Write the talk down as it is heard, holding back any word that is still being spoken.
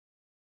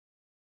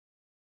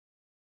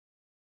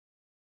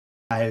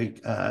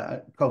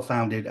I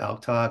co-founded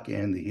ALKtALK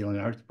and the Healing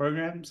Arts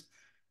programs,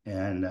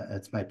 and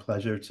it's my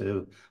pleasure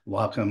to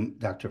welcome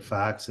Dr.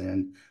 Fox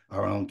and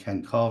our own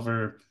Ken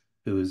Culver,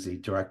 who is the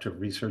Director of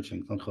Research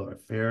and Clinical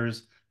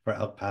Affairs for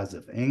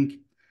ALK-Positive Inc.,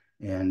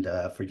 and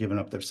for giving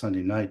up their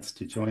Sunday nights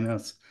to join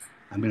us.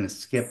 I'm going to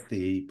skip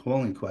the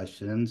polling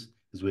questions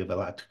because we have a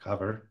lot to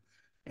cover,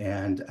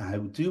 and I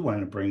do want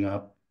to bring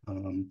up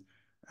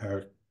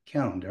our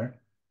calendar,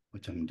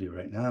 which I'm going to do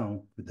right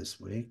now for this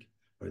week,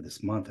 or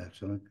this month,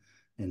 actually.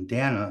 And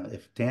Dana,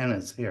 if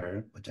Dana's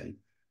here, which I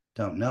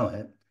don't know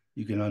it,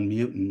 you can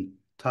unmute and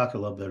talk a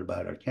little bit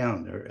about our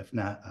calendar. If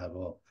not, I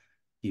will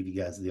give you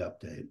guys the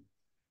update.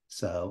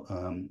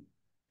 So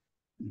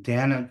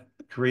Dana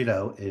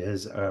Carito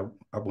is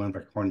one of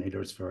our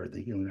coordinators for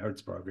the Healing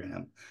Arts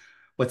program.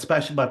 What's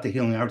special about the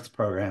Healing Arts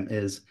program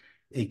is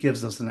it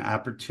gives us an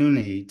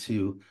opportunity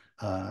to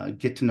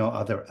get to know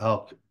other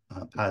ALK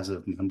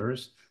positive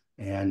members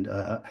and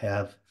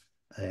have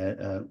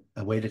a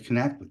way to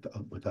connect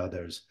with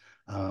others.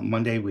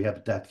 Monday, we have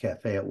a Death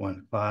Cafe at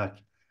 1 o'clock.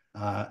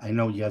 I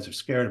know you guys are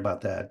scared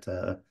about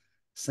that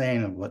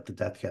saying of what the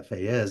Death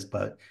Cafe is,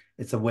 but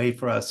it's a way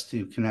for us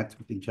to connect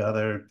with each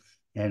other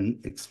and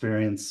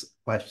experience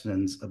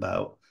questions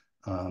about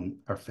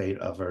our fate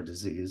of our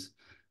disease.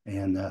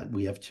 And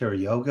we have chair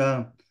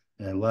yoga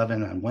at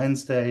 11 on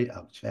Wednesday.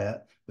 I'll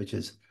chat, which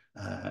is,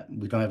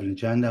 we don't have an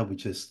agenda. We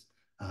just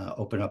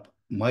open up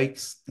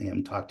mics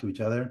and talk to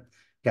each other.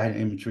 Guided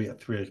imagery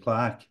at 3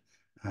 o'clock.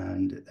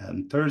 And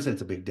Thursday,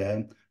 it's a big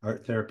day.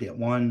 Art therapy at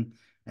 1.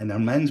 And our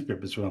men's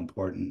group is real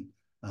important.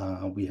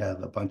 We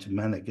have a bunch of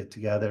men that get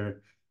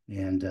together.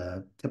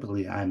 And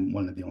typically, I'm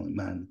one of the only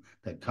men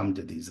that come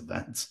to these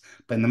events.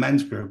 But in the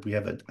men's group, we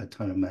have a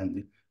ton of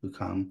men who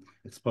come.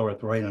 Explore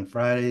with Roy on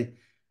Friday.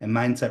 And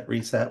Mindset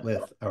Reset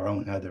with our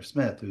own Heather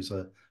Smith, who's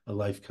a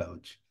life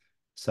coach.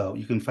 So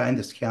you can find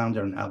this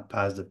calendar on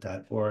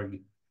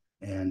alkpositive.org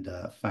and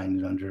find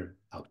it under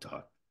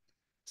ALKtALK.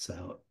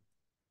 So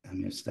I'm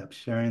going to stop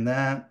sharing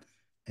that,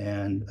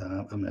 and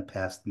I'm going to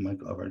pass the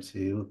mic over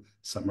to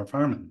Summer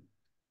Farman.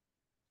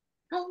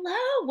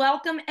 Hello,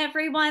 welcome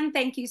everyone.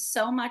 Thank you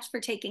so much for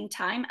taking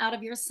time out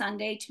of your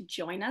Sunday to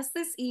join us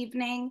this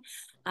evening.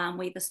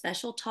 We have a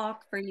special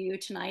talk for you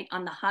tonight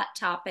on the hot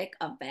topic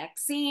of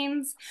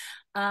vaccines.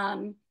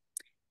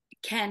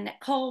 Ken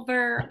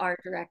Culver, our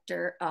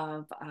Director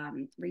of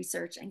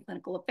Research and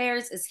Clinical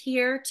Affairs, is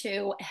here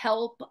to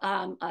help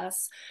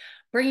us,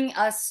 bring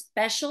us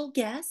special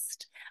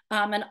guest,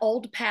 an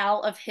old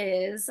pal of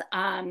his,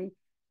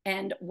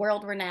 and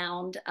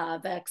world-renowned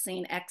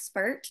vaccine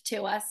expert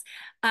to us,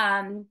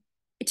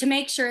 to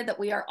make sure that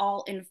we are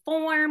all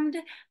informed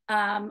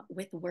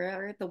with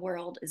where the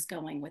world is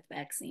going with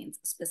vaccines,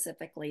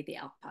 specifically the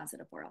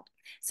ALK-positive world.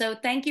 So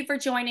thank you for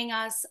joining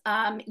us.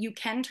 You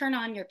can turn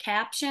on your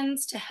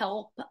captions to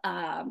help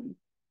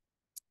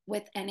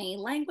with any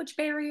language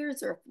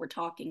barriers, or if we're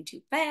talking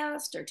too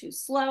fast or too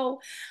slow,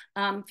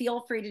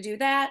 feel free to do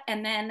that.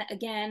 And then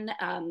again,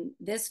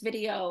 this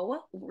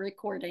video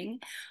recording,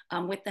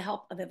 with the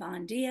help of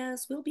Yvonne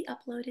Diaz, will be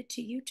uploaded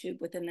to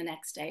YouTube within the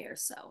next day or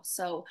so.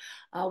 So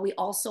we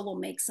also will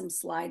make some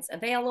slides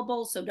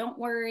available, so don't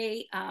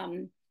worry.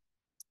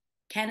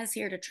 Ken is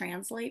here to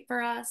translate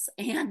for us,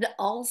 and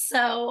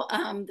also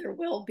there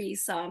will be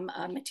some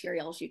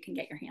materials you can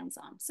get your hands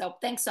on. So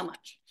thanks so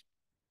much.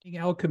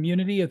 ALK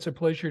community, it's a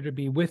pleasure to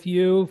be with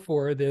you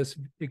for this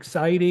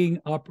exciting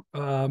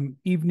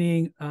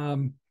evening.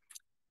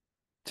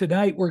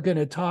 Tonight, we're going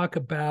to talk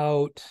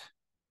about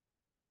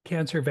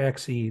cancer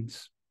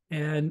vaccines.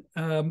 And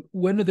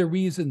one of the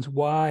reasons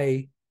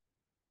why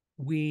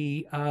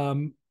we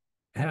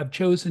have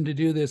chosen to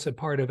do this a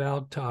part of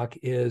ALKtALK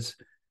is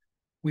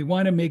we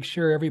want to make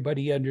sure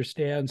everybody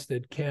understands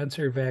that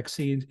cancer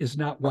vaccines is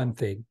not one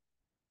thing,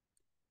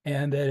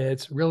 and that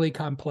it's really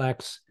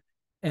complex.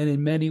 And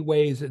in many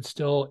ways, it's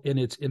still in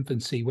its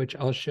infancy, which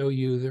I'll show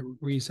you the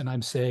reason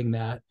I'm saying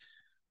that.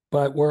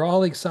 But we're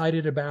all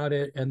excited about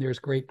it, and there's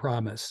great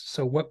promise.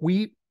 So what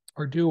we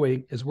are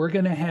doing is we're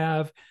going to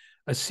have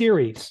a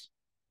series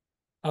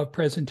of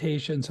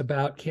presentations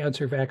about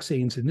cancer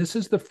vaccines. And this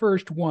is the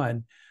first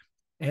one.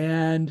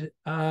 And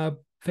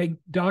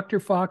Dr.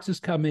 Fox is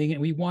coming, and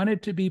we want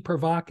it to be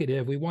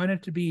provocative. We want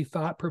it to be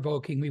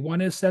thought-provoking. We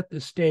want to set the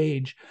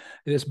stage,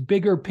 this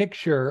bigger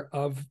picture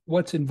of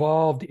what's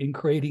involved in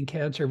creating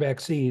cancer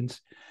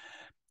vaccines,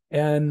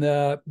 and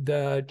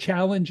the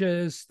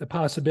challenges, the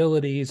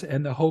possibilities,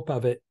 and the hope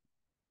of it.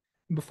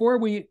 Before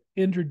we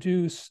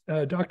introduce,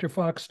 Dr.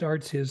 Fox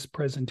starts his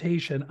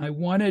presentation, I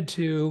wanted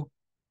to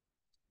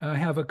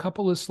have a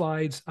couple of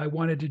slides. I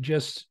wanted to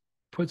just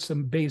put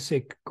some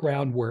basic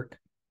groundwork.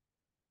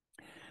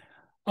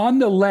 On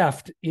the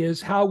left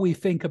is how we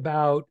think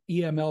about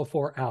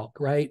EML4-ALK,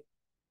 right?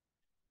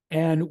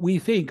 And we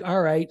think,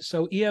 all right,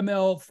 so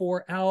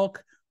EML4-ALK,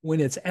 when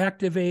it's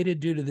activated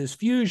due to this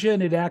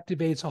fusion, it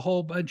activates a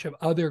whole bunch of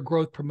other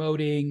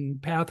growth-promoting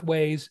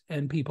pathways,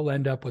 and people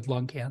end up with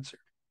lung cancer.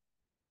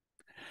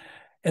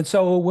 And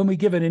so when we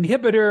give an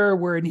inhibitor,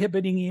 we're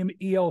inhibiting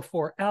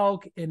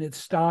ALK, and it's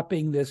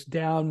stopping this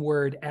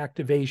downward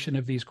activation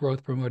of these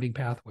growth promoting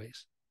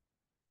pathways.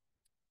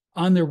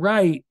 On the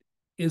right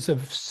is a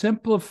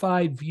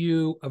simplified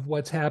view of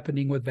what's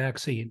happening with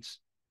vaccines.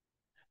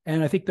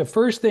 And I think the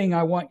first thing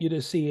I want you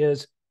to see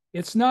is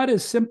it's not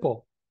as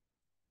simple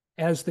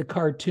as the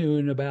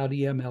cartoon about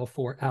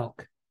EML4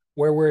 ALK,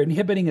 where we're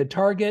inhibiting a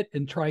target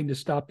and trying to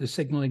stop the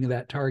signaling of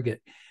that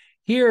target.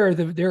 Here,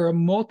 there are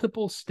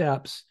multiple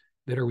steps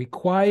that are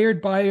required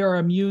by our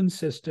immune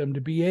system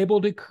to be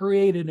able to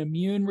create an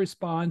immune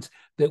response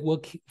that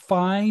will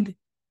find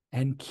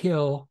and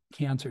kill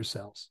cancer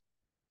cells.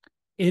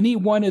 Any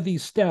one of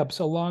these steps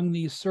along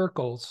these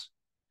circles,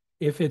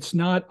 if it's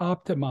not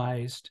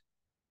optimized,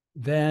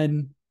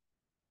 then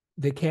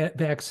the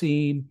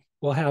vaccine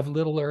will have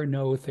little or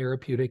no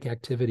therapeutic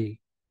activity.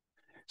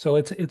 So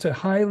it's a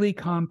highly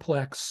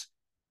complex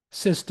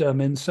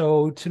system. And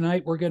so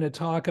tonight we're going to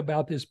talk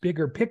about this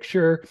bigger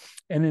picture,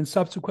 and in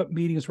subsequent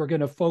meetings we're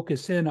going to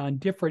focus in on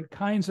different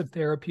kinds of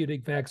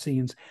therapeutic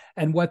vaccines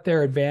and what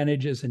their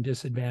advantages and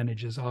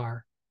disadvantages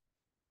are.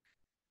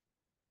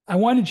 I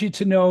wanted you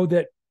to know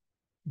that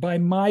by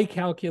my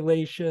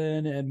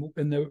calculation and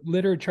in the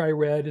literature I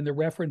read, and the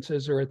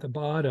references are at the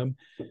bottom,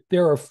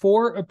 there are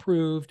 4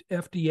 approved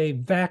FDA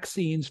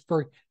vaccines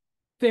for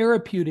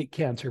therapeutic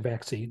cancer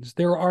vaccines.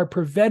 There are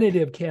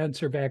preventative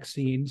cancer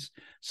vaccines,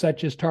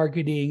 such as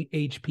targeting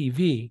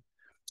HPV.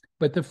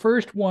 But the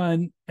first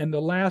one and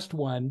the last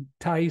one,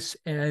 TICE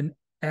and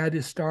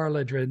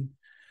adistarladrin,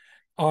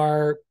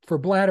 are for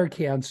bladder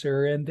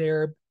cancer, and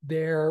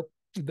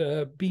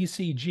the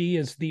BCG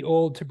is the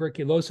old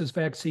tuberculosis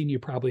vaccine you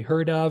probably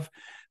heard of.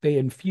 They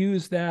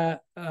infuse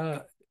that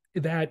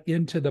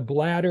into the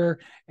bladder,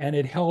 and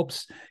it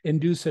helps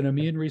induce an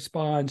immune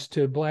response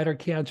to bladder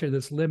cancer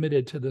that's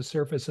limited to the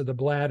surface of the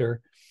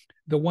bladder.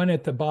 The one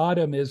at the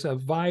bottom is a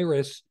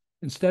virus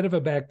instead of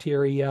a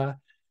bacteria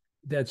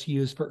that's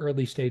used for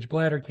early stage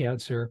bladder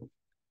cancer.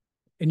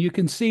 And you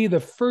can see the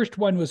first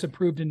one was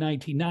approved in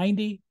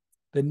 1990,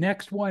 the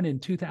next one in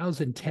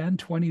 2010,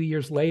 20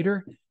 years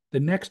later, the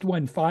next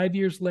one 5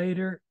 years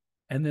later,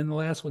 and then the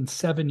last one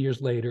 7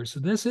 years later. So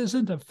this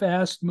isn't a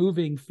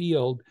fast-moving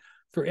field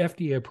for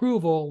FDA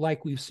approval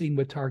like we've seen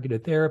with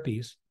targeted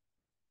therapies.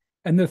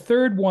 And the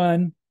third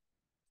one,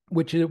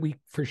 which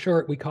for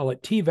short we call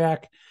it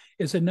TVAC,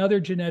 is another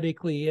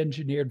genetically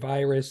engineered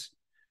virus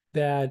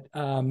that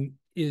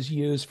is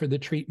used for the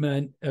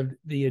treatment of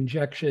the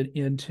injection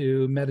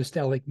into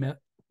metastatic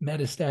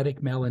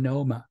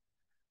melanoma.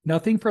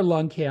 Nothing for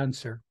lung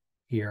cancer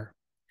here.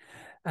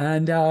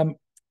 And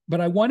but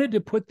I wanted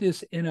to put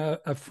this in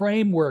a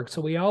framework so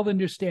we all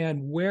understand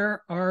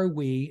where are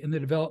we in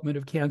the development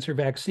of cancer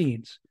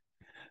vaccines.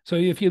 So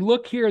if you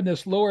look here in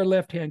this lower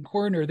left-hand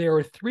corner, there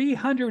are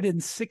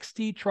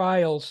 360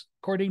 trials,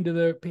 according to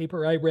the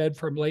paper I read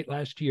from late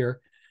last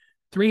year,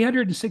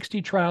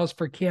 360 trials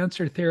for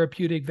cancer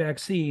therapeutic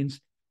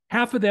vaccines.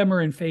 Half of them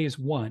are in phase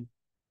 1.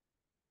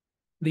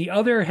 The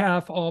other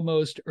half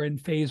almost are in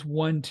phase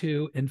 1,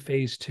 2, and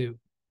phase 2.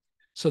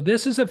 So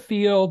this is a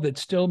field that's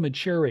still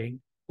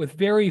maturing, with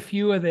very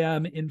few of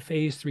them in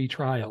phase 3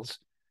 trials.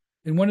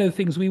 And one of the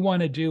things we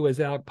want to do as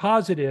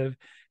ALK-positive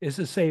is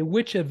to say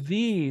which of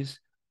these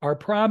are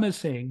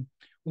promising,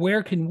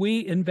 where can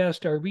we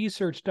invest our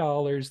research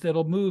dollars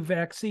that'll move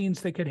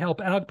vaccines that could help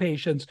ALK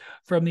patients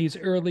from these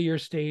earlier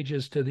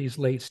stages to these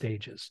late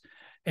stages.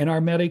 And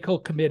our medical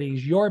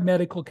committees, your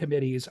medical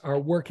committees, are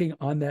working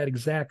on that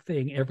exact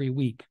thing every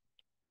week.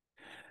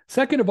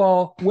 Second of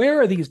all,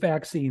 where are these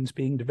vaccines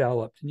being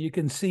developed? And you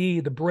can see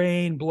the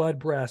brain, blood,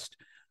 breast.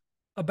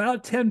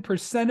 About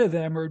 10% of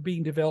them are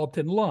being developed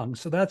in lung.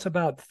 So that's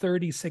about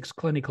 36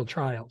 clinical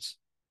trials.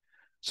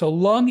 So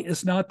lung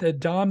is not the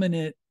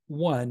dominant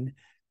one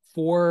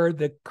for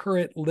the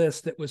current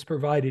list that was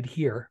provided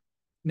here.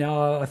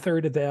 Now, a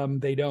third of them,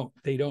 they don't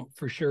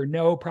for sure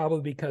know,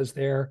 probably because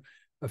they're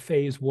a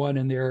phase 1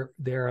 and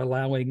they're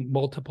allowing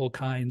multiple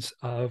kinds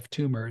of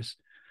tumors.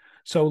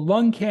 So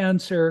lung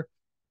cancer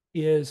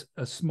is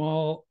a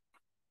small,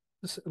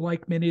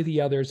 like many of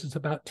the others, it's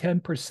about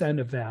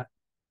 10% of that.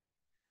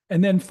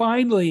 And then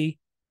finally,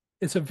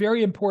 it's a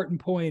very important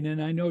point,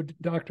 and I know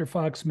Dr.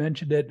 Fox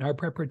mentioned it in our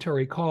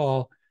preparatory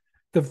call,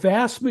 the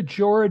vast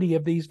majority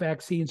of these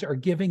vaccines are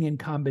given in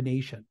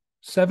combination.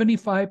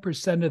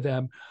 75% of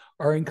them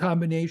are in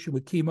combination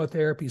with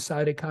chemotherapy,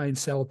 cytokine,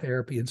 cell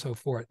therapy, and so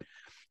forth.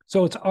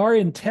 So it's our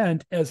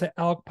intent as an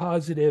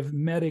ALK-positive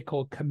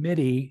medical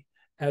committee,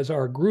 as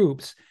our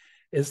groups,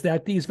 is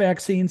that these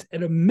vaccines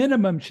at a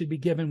minimum should be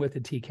given with a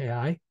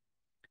TKI,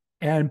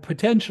 and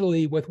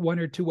potentially with 1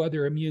 or 2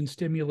 other immune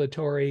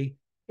stimulatory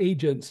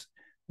agents,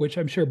 which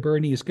I'm sure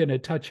Bernie is going to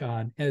touch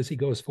on as he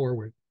goes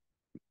forward.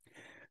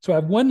 So I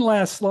have one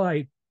last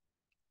slide,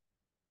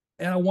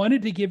 and I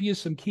wanted to give you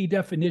some key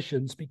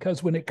definitions,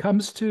 because when it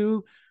comes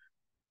to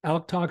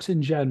ALK talks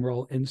in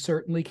general, and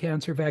certainly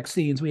cancer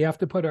vaccines, we have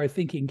to put our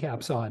thinking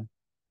caps on.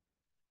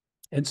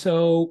 And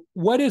so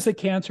what is a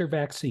cancer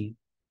vaccine?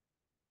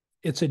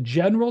 It's a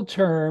general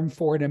term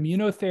for an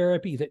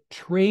immunotherapy that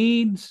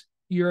trains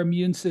your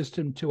immune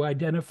system to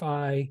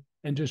identify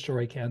and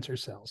destroy cancer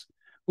cells.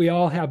 We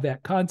all have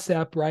that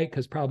concept, right?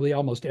 Because probably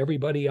almost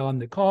everybody on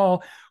the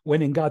call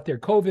went and got their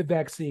COVID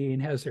vaccine,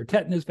 has their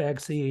tetanus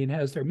vaccine,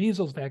 has their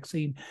measles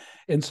vaccine,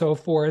 and so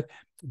forth.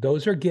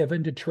 Those are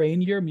given to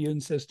train your immune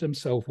system.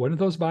 So if one of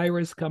those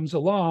viruses comes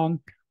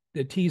along,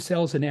 the T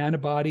cells and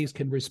antibodies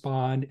can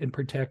respond and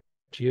protect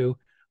you,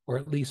 or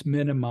at least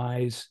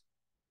minimize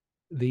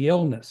the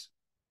illness.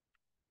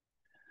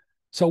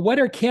 So what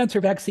are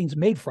cancer vaccines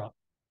made from?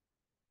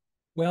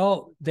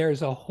 Well,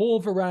 there's a whole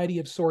variety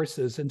of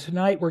sources. And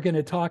tonight we're going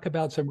to talk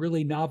about some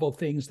really novel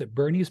things that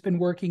Bernie's been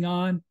working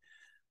on,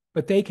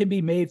 but they can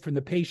be made from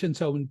the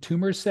patient's own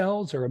tumor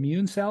cells or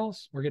immune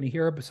cells. We're going to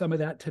hear some of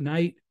that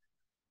tonight.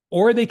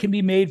 Or they can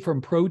be made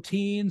from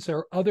proteins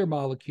or other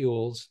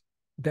molecules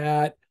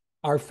that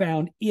are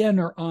found in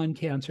or on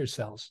cancer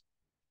cells.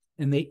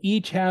 And they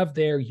each have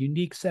their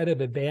unique set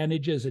of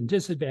advantages and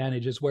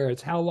disadvantages, where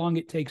it's how long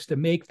it takes to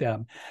make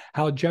them,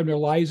 how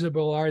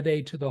generalizable are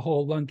they to the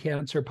whole lung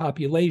cancer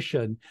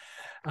population,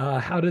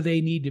 how do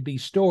they need to be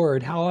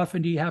stored, how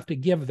often do you have to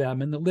give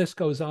them, and the list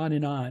goes on.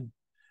 And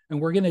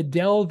we're going to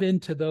delve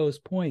into those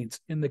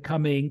points in the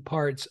coming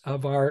parts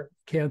of our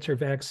cancer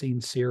vaccine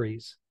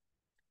series.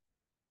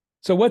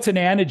 So what's an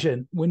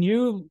antigen? When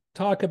you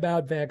talk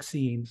about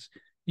vaccines,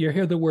 you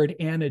hear the word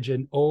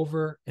antigen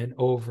over and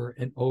over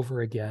and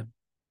over again.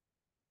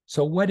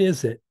 So what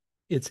is it?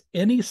 It's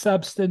any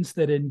substance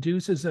that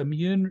induces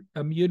immune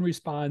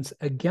response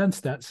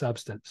against that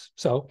substance.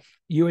 So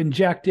you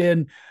inject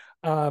in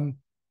proteins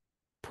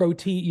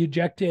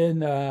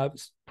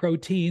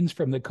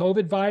from the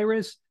COVID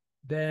virus,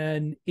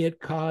 then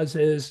it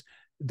causes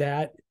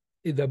that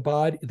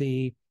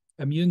the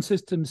immune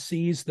system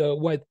sees the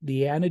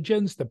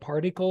antigens, the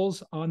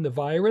particles on the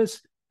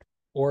virus,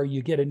 or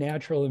you get a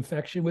natural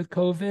infection with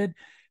COVID,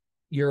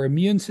 your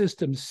immune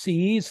system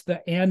sees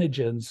the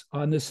antigens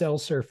on the cell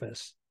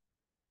surface,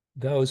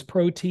 those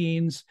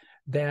proteins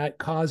that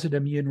cause an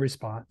immune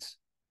response.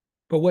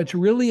 But what's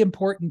really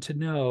important to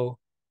know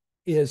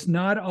is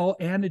not all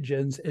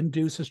antigens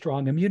induce a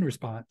strong immune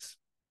response.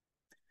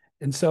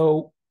 And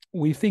so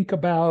we think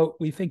about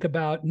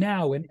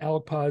now in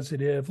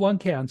ALK-positive lung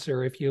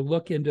cancer, if you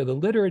look into the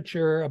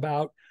literature,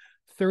 about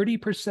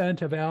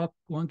 30% of ALK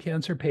lung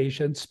cancer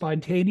patients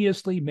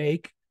spontaneously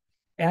make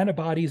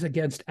antibodies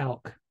against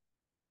ALK.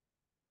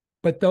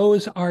 But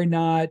those are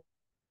not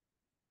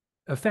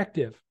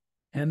effective.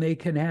 And they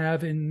can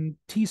have in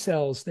T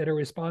cells that are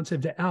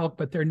responsive to ALK,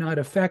 but they're not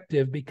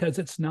effective because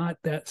it's not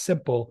that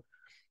simple.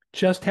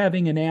 Just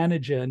having an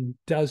antigen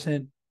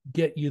doesn't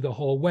get you the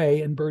whole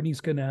way. And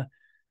Bernie's going to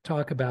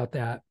talk about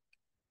that.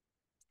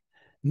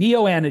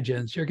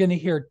 Neoantigens, you're going to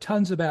hear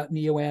tons about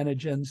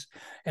neoantigens.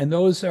 And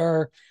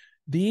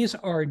these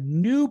are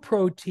new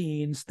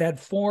proteins that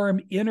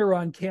form in or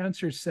on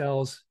cancer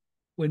cells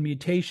when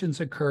mutations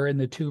occur in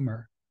the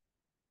tumor.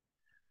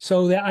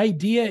 So the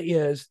idea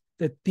is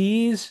that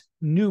these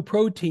new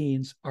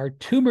proteins are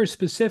tumor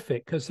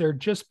specific because they're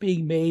just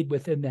being made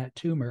within that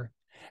tumor,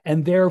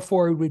 and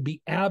therefore would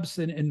be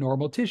absent in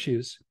normal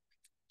tissues.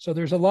 So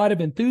there's a lot of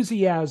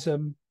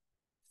enthusiasm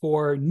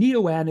for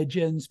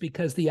neoantigens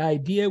because the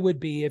idea would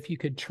be if you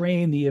could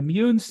train the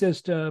immune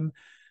system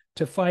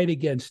to fight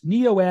against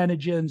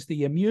neoantigens,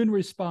 the immune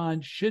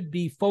response should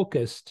be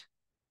focused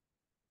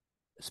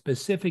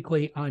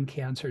specifically on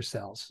cancer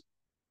cells.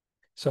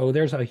 So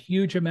there's a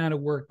huge amount of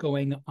work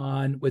going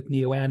on with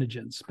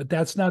neoantigens, but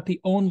that's not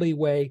the only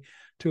way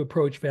to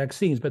approach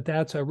vaccines, but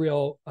that's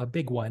a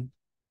big one.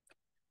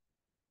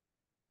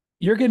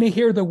 You're going to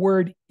hear the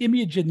word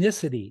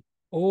immunogenicity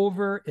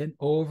over and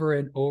over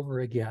and over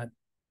again.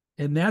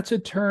 And that's a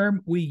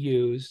term we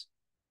use.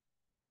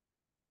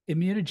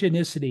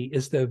 Immunogenicity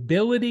is the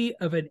ability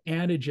of an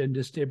antigen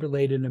to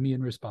stimulate an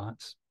immune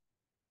response.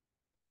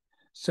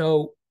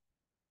 So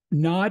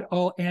not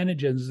all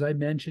antigens, as I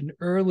mentioned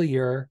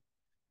earlier,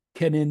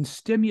 can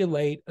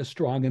stimulate a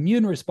strong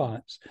immune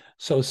response.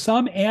 So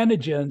some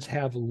antigens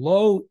have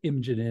low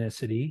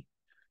immunogenicity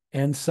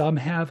and some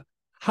have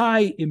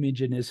high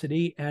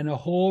immunogenicity and a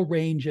whole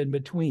range in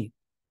between.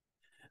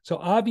 So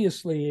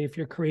obviously, if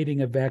you're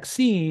creating a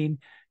vaccine,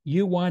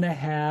 you want to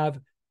have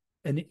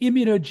an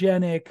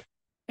immunogenic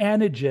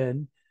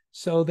antigen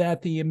so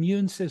that the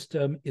immune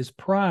system is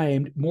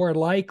primed, more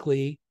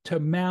likely to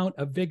mount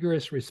a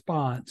vigorous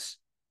response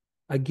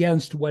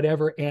against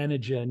whatever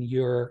antigen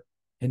you're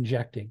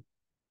injecting.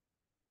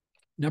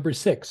 Number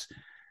 6,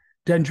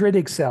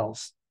 dendritic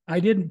cells. I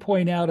didn't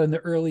point out on the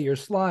earlier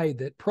slide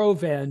that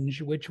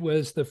Provenge, which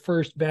was the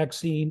first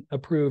vaccine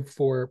approved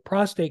for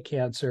prostate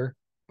cancer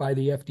by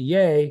the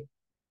FDA,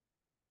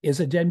 is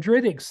a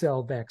dendritic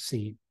cell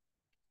vaccine.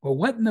 Well,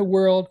 what in the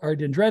world are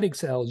dendritic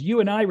cells? You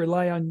and I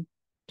rely on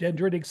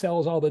dendritic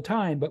cells all the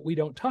time, but we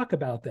don't talk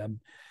about them.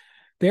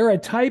 They're a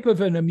type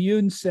of an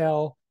immune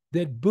cell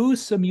that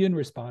boosts immune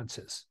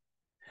responses.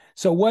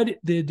 So what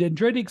the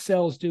dendritic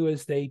cells do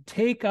is they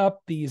take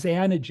up these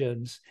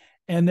antigens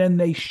and then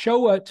they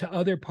show it to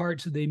other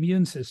parts of the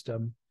immune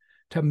system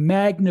to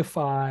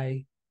magnify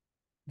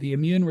the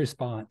immune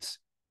response.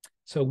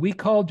 So we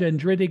call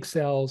dendritic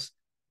cells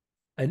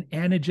an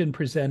antigen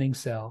presenting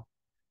cell.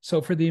 So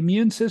for the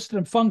immune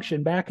system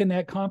function, back in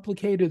that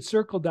complicated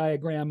circle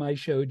diagram I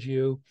showed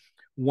you,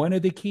 one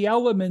of the key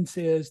elements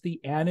is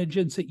the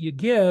antigens that you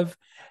give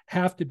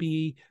have to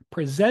be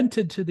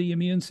presented to the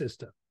immune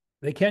system.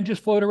 They can't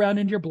just float around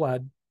in your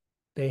blood.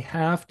 They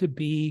have to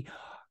be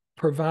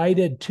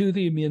provided to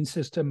the immune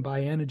system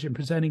by antigen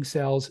presenting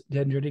cells.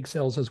 Dendritic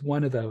cells is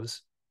one of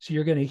those. So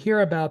you're going to hear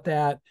about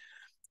that.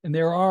 And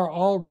there are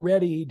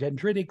already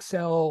dendritic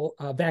cell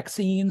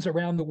vaccines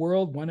around the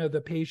world. One of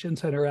the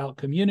patients in our ALK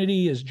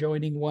community is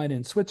joining one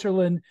in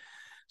Switzerland.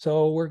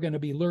 So we're going to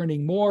be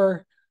learning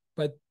more,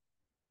 but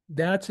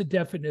that's a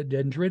definite.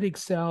 Dendritic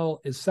cell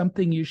is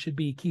something you should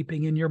be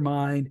keeping in your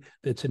mind.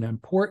 That's an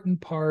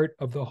important part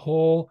of the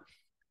whole,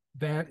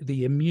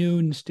 the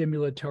immune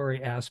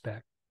stimulatory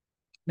aspect.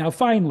 Now,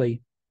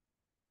 finally,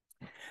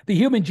 the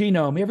human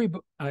genome,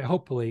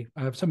 hopefully,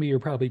 some of you are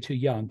probably too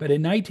young, but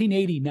in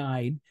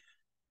 1989,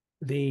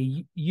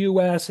 the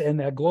US and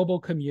the global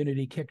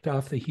community kicked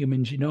off the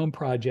Human Genome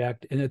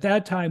Project. And at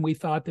that time, we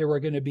thought there were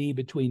going to be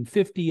between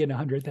 50 and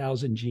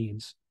 100,000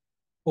 genes.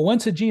 Well,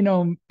 once the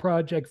Genome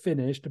Project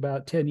finished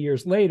about 10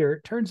 years later,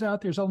 it turns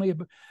out there's only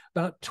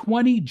about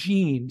 20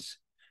 genes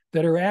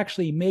that are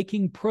actually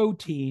making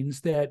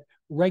proteins that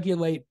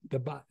regulate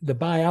the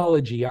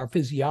biology, our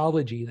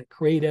physiology, that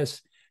create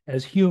us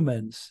as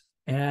humans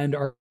and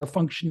are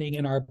functioning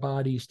in our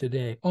bodies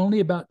today.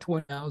 Only about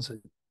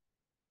 20,000.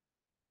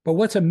 But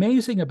what's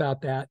amazing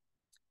about that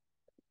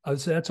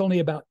is that's only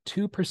about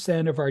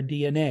 2% of our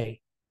DNA.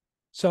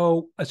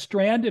 So a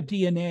strand of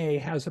DNA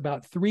has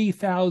about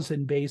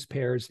 3,000 base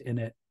pairs in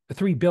it,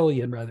 3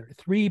 billion rather,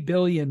 3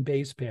 billion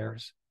base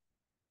pairs.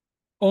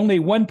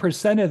 Only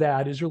 1% of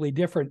that is really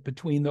different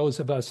between those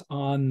of us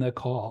on the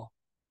call.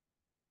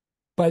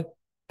 But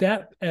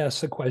that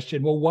asks the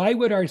question, well, why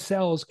would our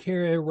cells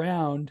carry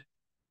around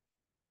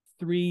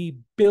 3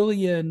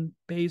 billion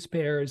base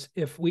pairs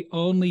if we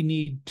only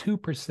need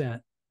 2%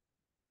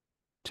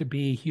 to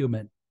be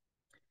human?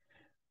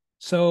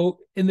 So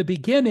in the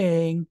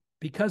beginning,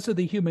 because of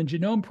the Human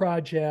Genome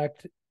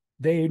Project,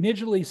 they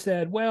initially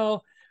said,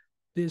 well,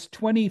 these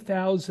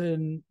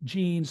 20,000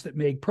 genes that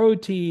make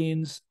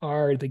proteins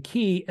are the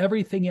key.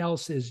 Everything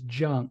else is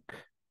junk.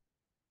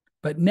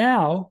 But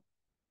now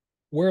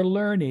we're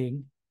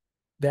learning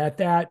that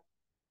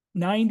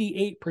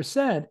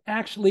 98%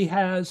 actually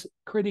has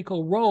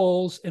critical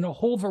roles in a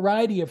whole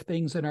variety of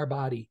things in our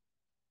body.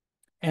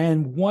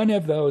 And one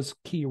of those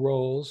key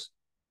roles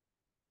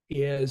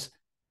is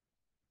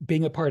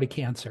being a part of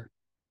cancer.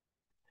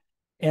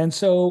 And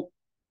so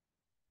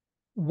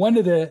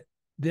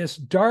this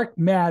dark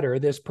matter,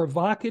 this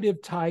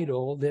provocative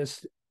title,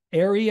 this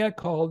area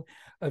called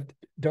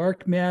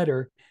dark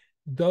matter,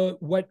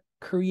 what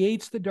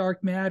creates the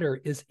dark matter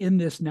is in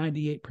this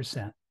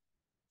 98%.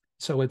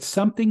 So it's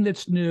something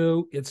that's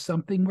new, it's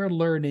something we're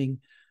learning,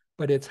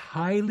 but it's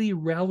highly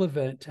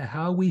relevant to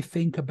how we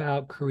think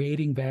about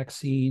creating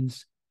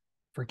vaccines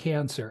for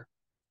cancer.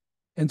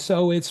 And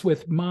so it's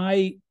with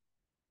my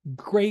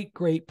great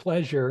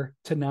pleasure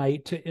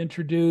tonight to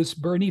introduce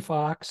Bernie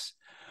Fox,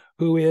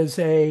 who is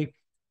a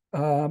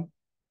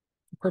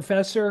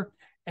professor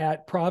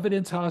at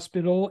Providence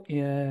Hospital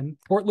in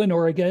Portland,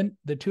 Oregon.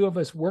 The two of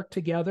us worked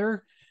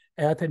together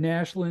at the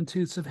National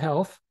Institutes of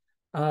Health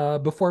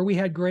before we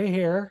had gray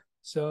hair.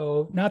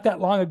 So not that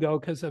long ago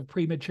because of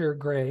premature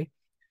gray.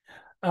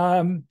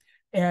 And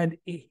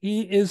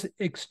he is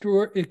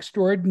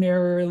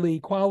extraordinarily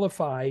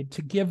qualified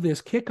to give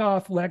this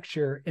kickoff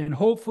lecture and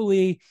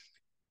hopefully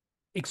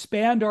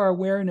expand our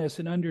awareness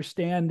and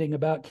understanding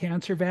about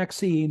cancer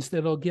vaccines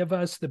that'll give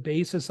us the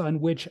basis on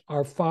which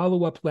our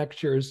follow-up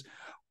lectures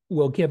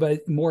will give a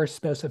more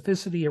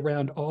specificity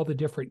around all the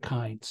different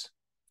kinds.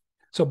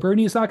 So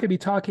Bernie's not going to be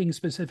talking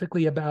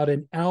specifically about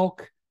an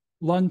ALK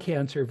lung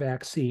cancer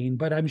vaccine,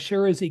 but I'm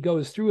sure as he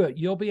goes through it,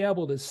 you'll be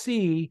able to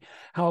see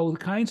how the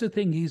kinds of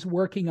things he's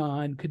working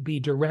on could be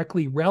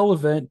directly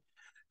relevant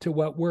to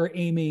what we're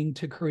aiming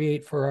to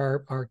create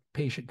for our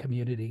patient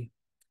community.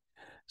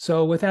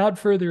 So without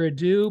further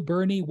ado,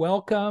 Bernie,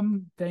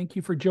 welcome. Thank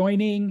you for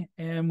joining,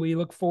 and we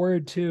look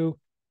forward to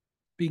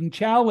being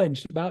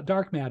challenged about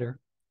dark matter.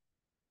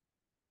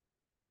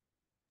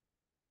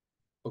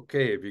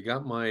 Okay, have you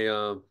got my,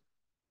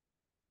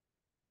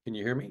 can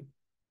you hear me?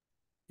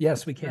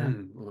 Yes, we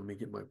can. Let me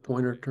get my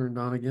pointer turned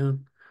on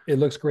again. It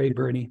looks great,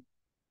 Bernie.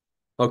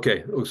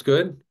 Okay, looks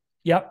good?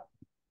 Yep.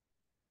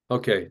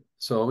 Okay,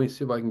 so let me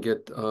see if I can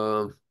get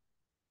more.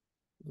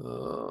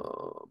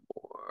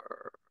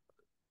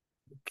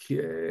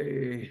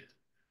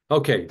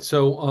 Okay,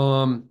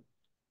 so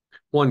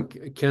one,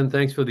 Ken,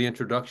 thanks for the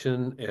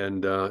introduction,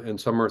 and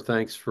Summer,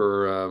 thanks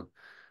for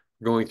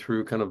going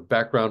through kind of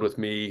background with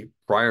me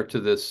prior to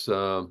this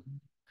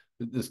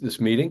this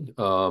meeting,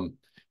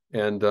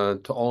 and to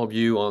all of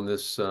you on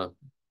this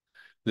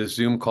this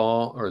Zoom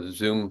call or the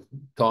Zoom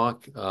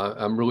talk.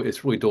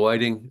 It's really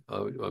delighting.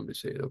 Let me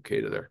say it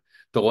okay to there.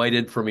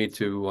 Delighted for me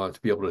to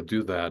be able to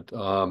do that.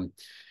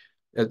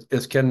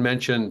 As Ken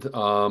mentioned,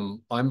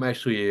 I'm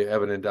actually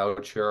have an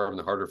endowed chair. I'm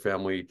the Harder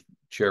Family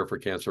Chair for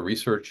Cancer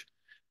Research,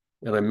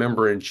 and I'm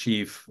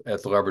member-in-chief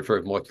at the Laboratory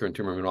of Molecular and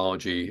Tumor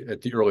Immunology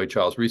at the Early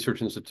Childhood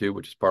Research Institute,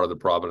 which is part of the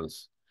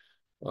Providence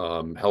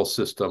health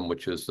system,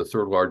 which is the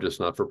third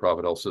largest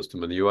not-for-profit health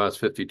system in the U.S.,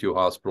 52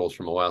 hospitals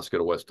from Alaska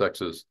to West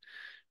Texas,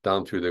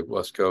 down through the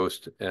West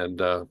Coast,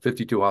 and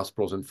 52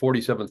 hospitals and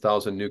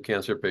 47,000 new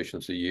cancer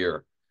patients a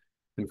year,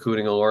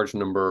 including a large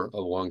number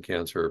of lung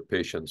cancer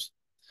patients.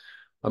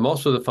 I'm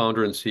also the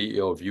founder and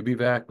CEO of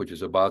UBVac, which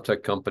is a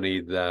biotech company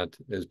that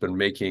has been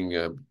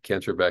making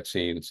cancer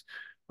vaccines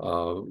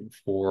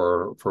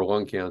for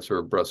lung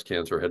cancer, breast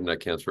cancer, head and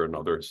neck cancer, and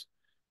others.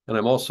 And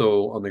I'm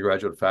also on the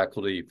graduate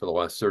faculty for the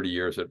last 30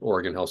 years at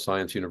Oregon Health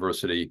Science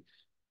University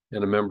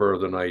and a member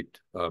of the Knight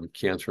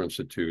Cancer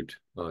Institute,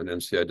 an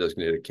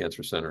NCI-designated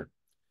cancer center.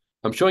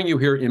 I'm showing you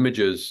here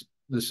images.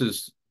 This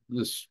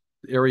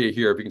area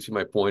here, if you can see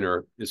my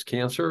pointer, is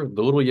cancer.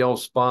 The little yellow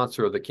spots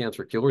are the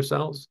cancer killer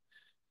cells.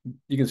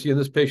 You can see in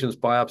this patient's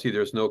biopsy,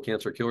 there's no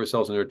cancer killer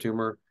cells in their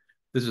tumor.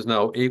 This is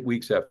now 8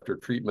 weeks after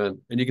treatment.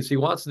 And you can see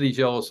lots of these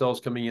yellow cells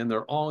coming in.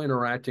 They're all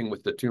interacting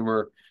with the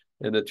tumor,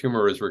 and the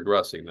tumor is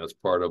regressing. That's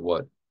part of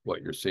what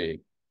you're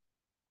seeing.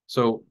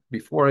 So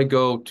before I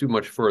go too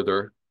much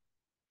further,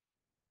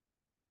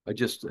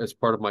 as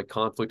part of my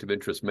conflict of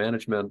interest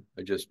management,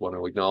 I just want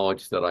to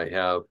acknowledge that I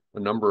have a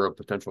number of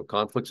potential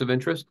conflicts of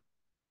interest.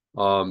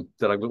 When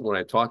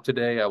I talk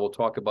today, I will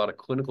talk about a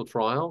clinical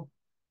trial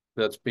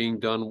that's being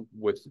done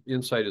with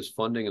Insight is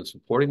funding and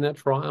supporting that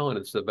trial, and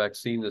it's the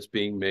vaccine that's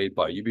being made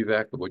by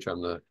UBVac, of which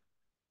I'm the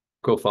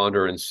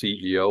co-founder and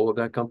CEO of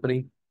that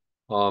company.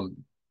 And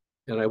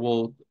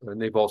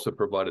they've also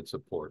provided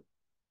support.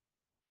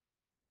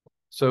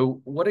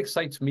 So what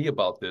excites me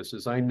about this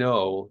is I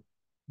know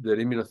that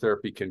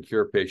immunotherapy can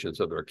cure patients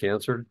of their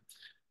cancer.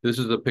 This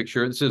is a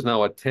picture. This is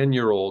now a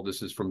 10-year-old.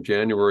 This is from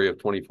January of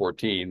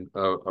 2014,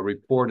 a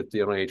report at the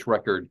NIH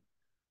record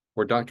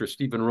where Dr.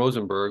 Stephen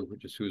Rosenberg,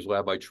 whose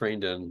lab I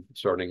trained in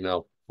starting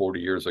now 40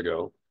 years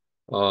ago,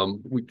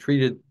 we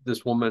treated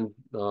this woman,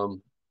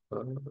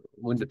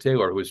 Linda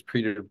Taylor, who was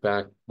treated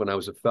back when I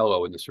was a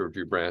fellow in the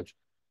surgery branch.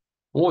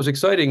 And what was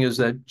exciting is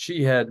that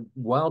she had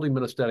wildly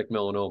metastatic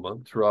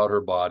melanoma throughout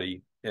her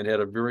body and had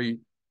a very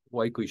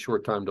likely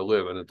short time to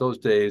live. And at those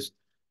days,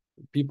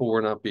 people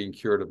were not being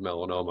cured of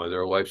melanoma.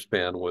 Their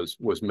lifespan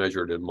was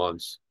measured in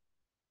months.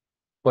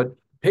 But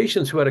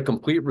patients who had a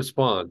complete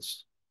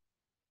response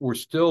were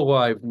still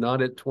alive,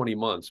 not at 20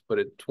 months, but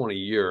at 20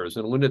 years.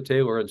 And Linda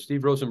Taylor and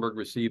Steve Rosenberg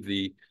received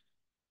the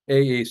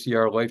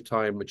AACR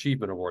Lifetime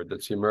Achievement Award.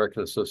 That's the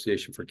American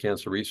Association for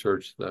Cancer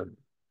Research, the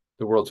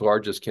world's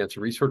largest cancer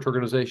research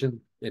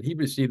organization. And he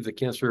received the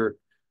Cancer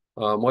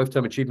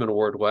Lifetime Achievement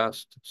Award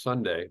last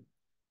Sunday.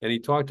 And he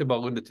talked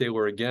about Linda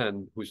Taylor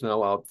again, who's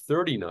now out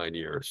 39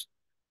 years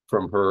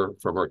from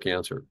her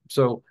cancer.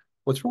 So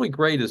what's really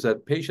great is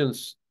that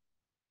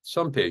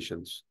some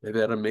patients have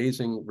had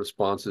amazing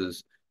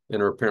responses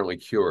and are apparently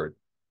cured.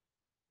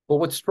 But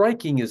what's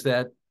striking is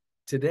that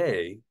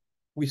today,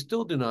 we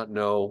still do not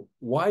know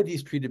why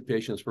these treated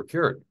patients were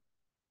cured.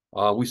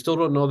 We still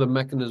don't know the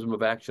mechanism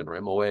of action, or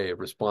MOA, of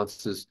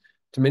responses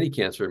to many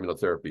cancer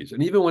immunotherapies.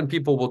 And even when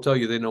people will tell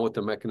you they know what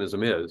the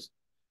mechanism is,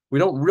 we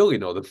don't really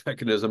know the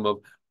mechanism of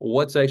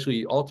what's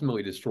actually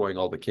ultimately destroying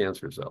all the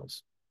cancer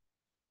cells.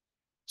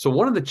 So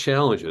one of the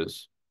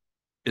challenges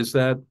is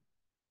that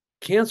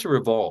cancer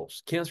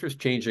evolves. Cancer is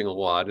changing a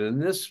lot. And in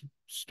this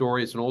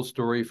story, it's an old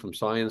story from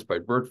Science by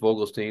Bert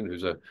Vogelstein,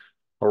 who's a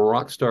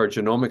rock star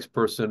genomics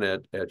person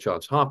at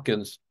Johns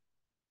Hopkins.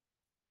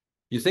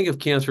 You think of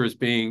cancer as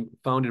being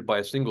founded by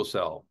a single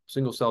cell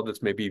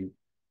that's maybe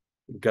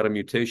got a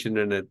mutation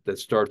in it that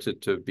starts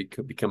it to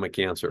become a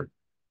cancer.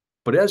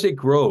 But as it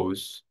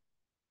grows,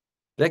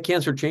 that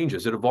cancer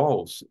changes, it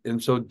evolves.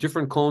 And so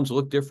different clones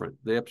look different.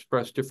 They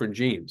express different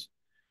genes.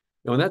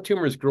 And when that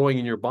tumor is growing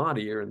in your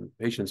body or in the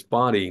patient's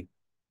body,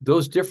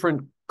 those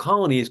different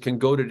colonies can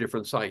go to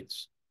different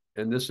sites.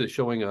 And this is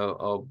showing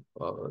a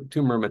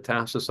tumor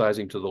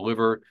metastasizing to the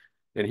liver.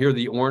 And here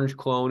the orange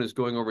clone is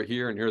going over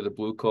here, and here the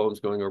blue clone is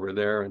going over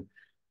there.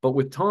 But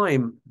with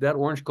time, that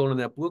orange clone and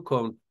that blue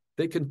clone,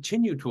 they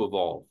continue to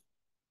evolve.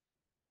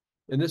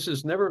 And this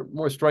is never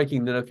more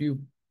striking than if you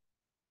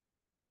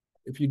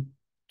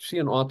see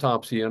an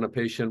autopsy on a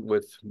patient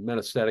with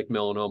metastatic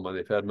melanoma,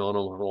 they've had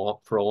melanoma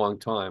for a long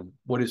time.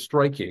 What is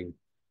striking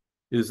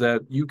is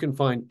that you can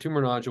find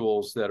tumor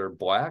nodules that are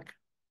black,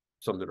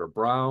 some that are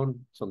brown,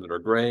 some that are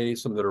gray,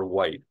 some that are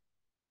white.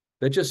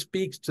 That just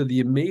speaks to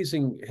the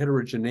amazing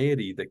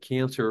heterogeneity that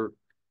cancer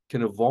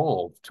can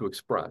evolve to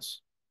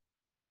express.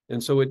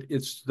 And so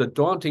it's the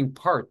daunting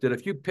part that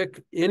if you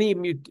pick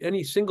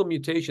any single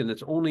mutation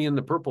that's only in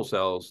the purple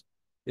cells,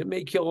 it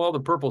may kill all the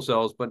purple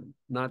cells, but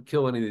not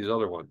kill any of these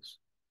other ones.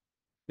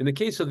 In the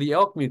case of the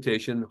ALK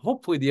mutation,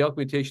 hopefully the ALK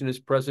mutation is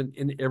present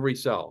in every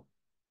cell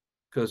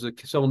because the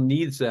cell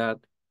needs that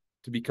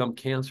to become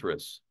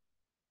cancerous.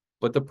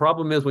 But the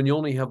problem is when you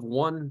only have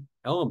one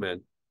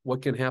element,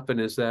 what can happen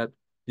is that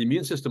the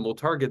immune system will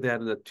target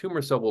that and the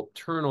tumor cell will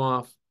turn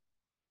off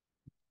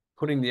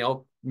putting the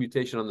ALK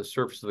mutation on the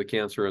surface of the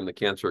cancer, and the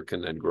cancer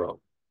can then grow.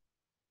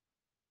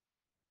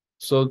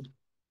 So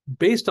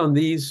based on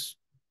these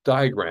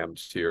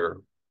diagrams here,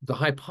 the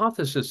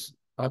hypotheses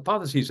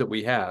that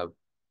we have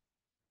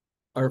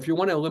are, if you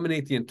want to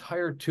eliminate the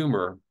entire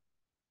tumor,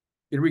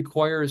 it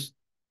requires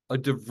a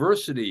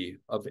diversity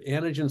of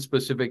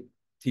antigen-specific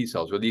T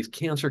cells, or these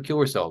cancer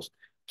killer cells.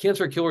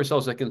 Cancer killer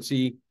cells that can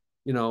see,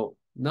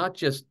 not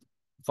just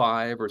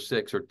 5 or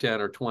 6 or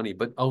 10 or 20,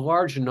 but a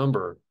large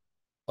number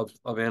of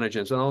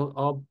antigens. And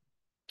I'll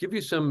give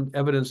you some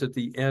evidence at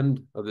the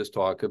end of this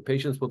talk of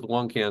patients with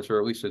lung cancer, or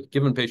at least a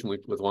given patient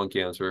with lung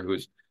cancer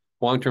who's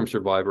long-term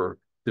survivor,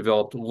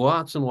 developed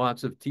lots and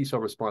lots of T cell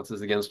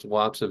responses against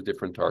lots of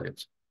different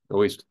targets, or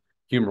at least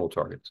humoral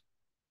targets.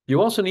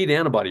 You also need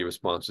antibody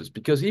responses,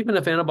 because even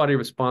if antibody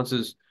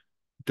responses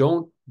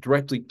don't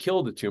directly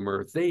kill the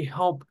tumor, they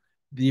help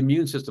the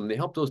immune system. They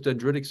help those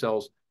dendritic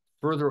cells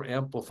further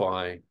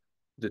amplify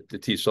the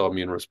T cell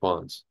immune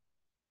response.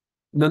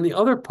 And then the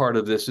other part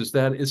of this is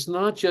that it's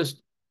not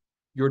just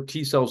your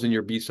T cells and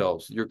your B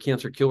cells, your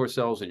cancer killer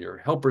cells and your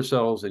helper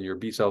cells and your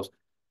B cells.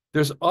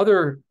 There's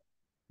other,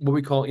 what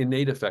we call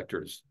innate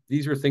effectors.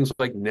 These are things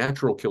like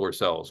natural killer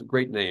cells, a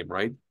great name,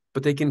 right?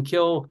 But they can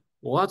kill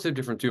lots of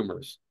different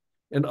tumors.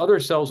 And other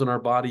cells in our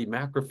body,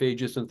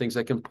 macrophages and things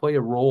that can play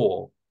a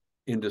role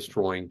in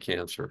destroying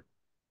cancer.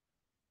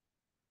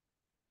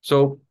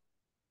 So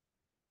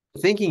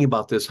thinking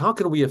about this, how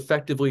can we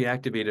effectively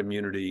activate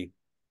immunity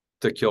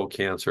to kill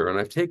cancer? And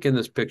I've taken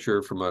this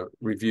picture from a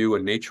review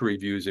in Nature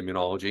Reviews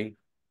Immunology.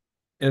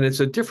 And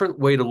it's a different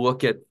way to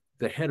look at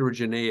the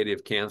heterogeneity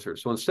of cancer.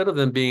 So instead of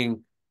them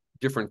being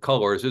different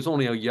colors, there's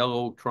only a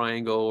yellow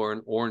triangle or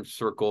an orange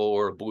circle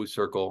or a blue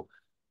circle.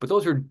 But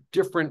those are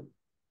different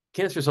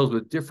cancer cells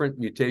with different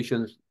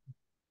mutations,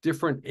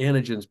 different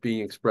antigens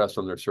being expressed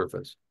on their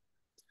surface.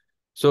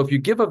 So if you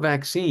give a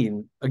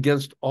vaccine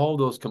against all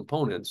those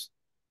components,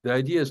 the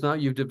idea is now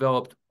you've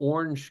developed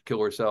orange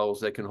killer cells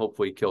that can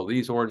hopefully kill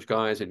these orange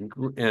guys,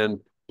 and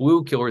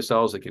blue killer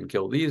cells that can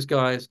kill these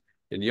guys,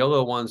 and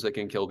yellow ones that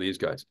can kill these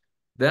guys.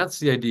 That's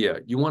the idea.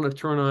 You want to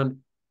turn on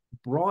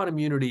broad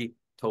immunity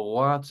to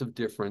lots of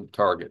different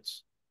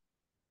targets.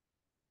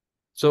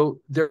 So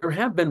there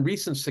have been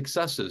recent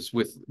successes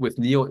with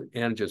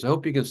neoantigens. I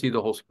hope you can see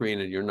the whole screen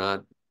and you're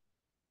not,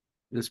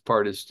 this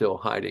part is still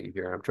hiding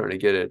here. I'm trying to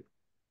get it.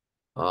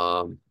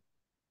 No,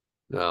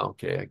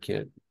 okay, I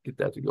can't get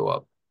that to go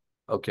up.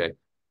 Okay,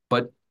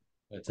 but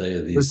I tell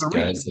you, these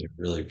guys that are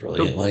really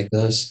brilliant like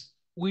this.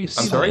 We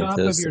see the top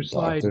of your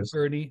slide,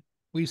 Bernie.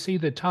 We see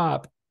the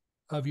top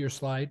of your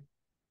slide.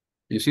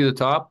 You see the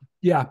top?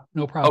 Yeah,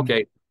 no problem.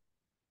 Okay.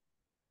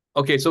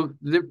 Okay, so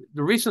the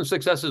recent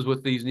successes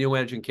with these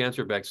neoantigen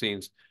cancer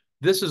vaccines,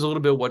 this is a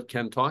little bit what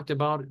Ken talked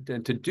about.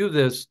 And to do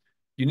this,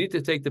 you need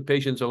to take the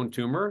patient's own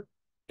tumor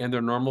and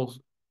their normal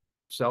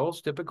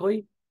cells,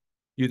 typically.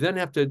 You then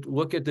have to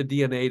look at the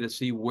DNA to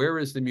see where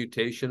is the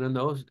mutation in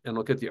those, and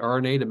look at the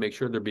RNA to make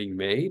sure they're being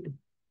made.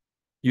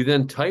 You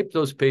then type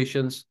those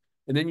patients,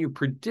 and then you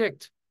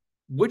predict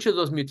which of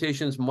those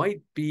mutations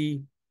might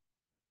be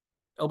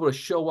able to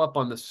show up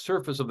on the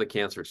surface of the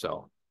cancer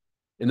cell.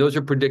 And those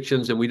are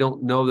predictions, and we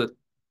don't know that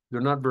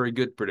they're not very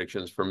good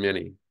predictions for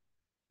many.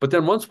 But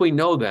then once we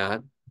know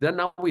that, then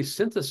now we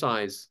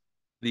synthesize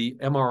the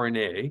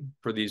mRNA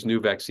for these new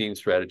vaccine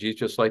strategies,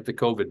 just like the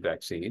COVID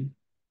vaccine.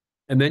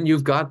 And then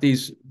you've got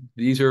these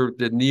are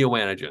the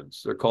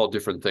neoantigens. They're called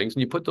different things,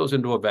 and you put those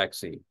into a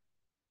vaccine.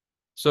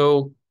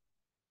 So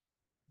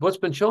what's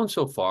been shown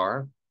so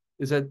far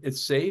is that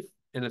it's safe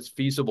and it's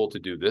feasible to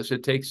do this.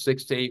 It takes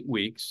 6 to 8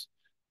 weeks,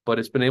 but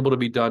it's been able to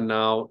be done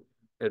now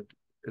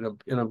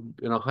in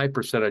a high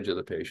percentage of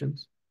the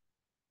patients.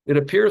 It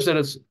appears that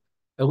it's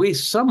at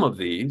least some of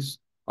these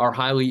are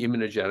highly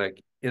immunogenic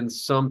in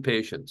some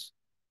patients.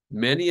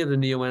 Many of the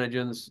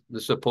neoantigens, the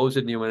supposed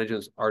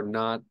neoantigens, are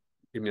not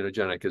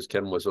immunogenic, as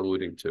Ken was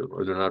alluding to,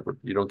 or they're not,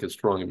 you don't get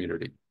strong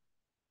immunity.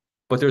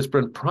 But there's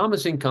been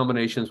promising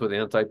combinations with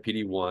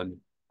anti-PD-1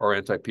 or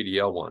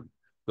anti-PD-L1.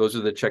 Those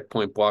are the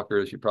checkpoint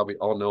blockers. You probably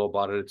all know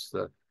about it. It's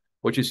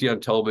what you see on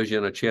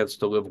television, a chance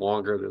to live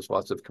longer. There's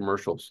lots of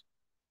commercials.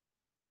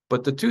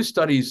 But the two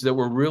studies that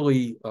were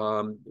really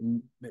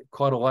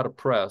caught a lot of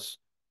press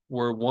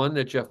were one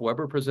that Jeff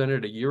Weber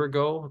presented a year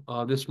ago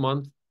this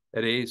month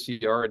at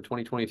AACR in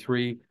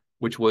 2023,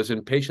 which was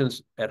in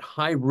patients at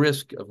high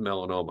risk of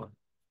melanoma.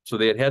 So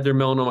they had their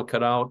melanoma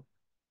cut out,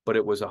 but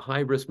it was a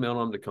high-risk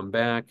melanoma to come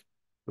back.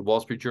 The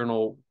Wall Street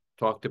Journal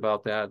talked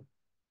about that.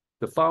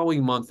 The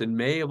following month, in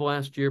May of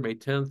last year, May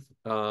 10th,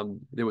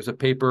 there was a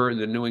paper in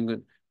the New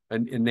England,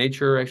 in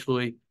Nature,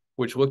 actually,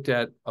 which looked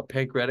at a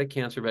pancreatic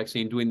cancer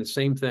vaccine doing the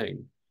same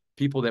thing.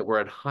 People that were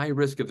at high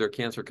risk of their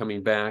cancer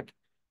coming back.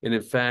 And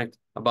in fact,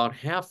 about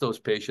half those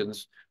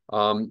patients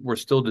were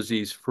still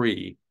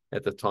disease-free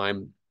at the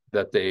time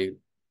that they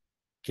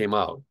came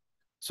out.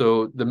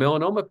 So the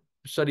melanoma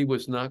study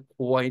was not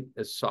quite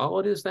as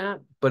solid as that,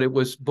 but it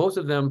was, both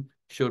of them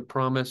showed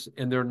promise,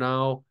 and they're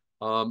now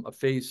a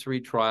phase 3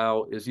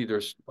 trial is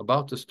either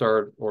about to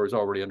start or is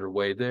already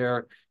underway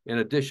there, and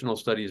additional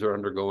studies are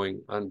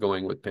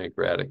ongoing with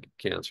pancreatic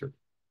cancer.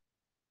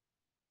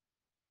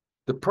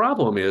 The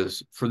problem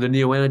is for the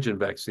neoantigen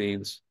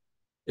vaccines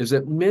is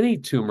that many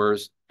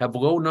tumors have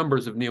low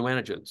numbers of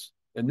neoantigens.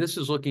 And this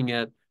is looking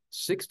at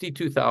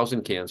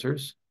 62,000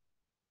 cancers,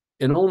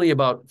 and only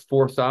about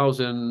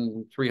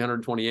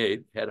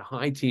 4,328 had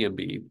high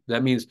TMB.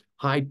 That means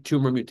high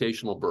tumor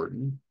mutational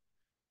burden.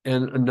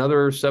 And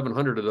another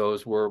 700 of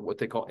those were what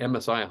they call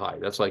MSI high.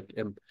 That's like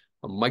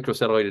a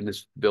microsatellite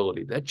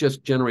instability. That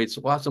just generates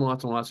lots and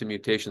lots and lots of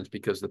mutations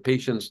because the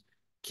patient's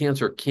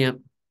cancer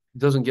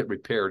doesn't get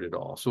repaired at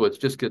all. So it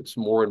just gets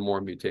more and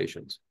more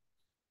mutations.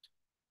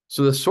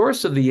 So the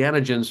source of the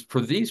antigens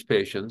for these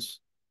patients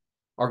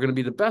are going to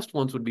be the best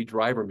ones would be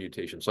driver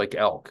mutations like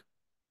ALK.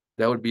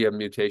 That would be a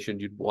mutation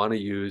you'd want to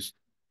use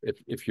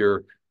if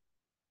your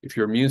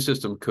immune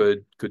system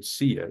could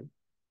see it.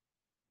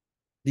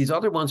 These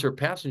other ones are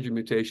passenger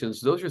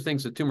mutations. Those are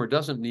things the tumor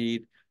doesn't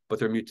need, but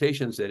they're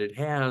mutations that it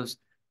has.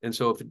 And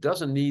so if it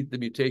doesn't need the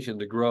mutation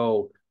to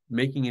grow,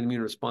 making an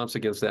immune response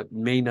against that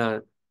may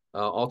not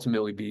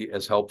ultimately be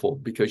as helpful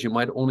because you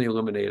might only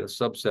eliminate a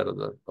subset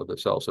of the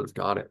cells that have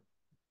got it.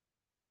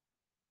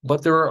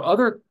 But there are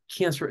other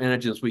cancer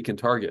antigens we can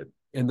target,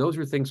 and those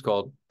are things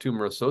called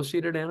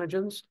tumor-associated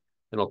antigens,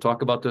 and I'll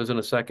talk about those in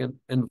a second,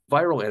 and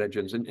viral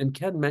antigens. And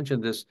Ken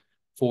mentioned this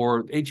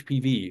for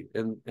HPV,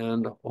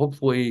 and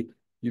hopefully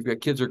you've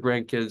got kids or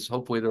grandkids,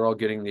 hopefully they're all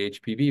getting the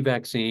HPV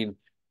vaccine,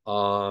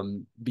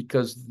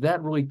 because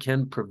that really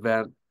can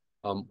prevent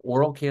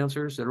oral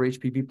cancers that are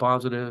HPV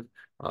positive,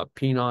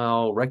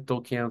 penile, rectal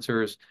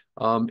cancers,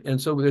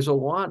 and so there's a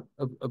lot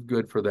of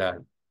good for that.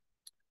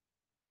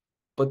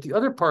 But the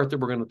other part that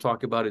we're going to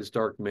talk about is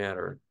dark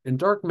matter. And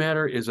dark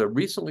matter is a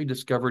recently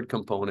discovered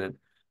component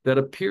that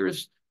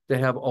appears to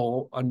have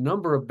a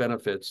number of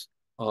benefits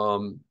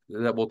that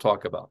we'll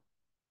talk about.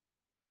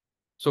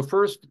 So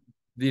first,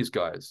 these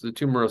guys, the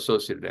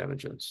tumor-associated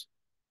antigens.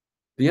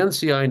 The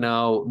NCI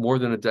now, more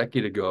than a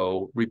decade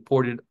ago,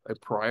 reported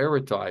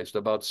prioritized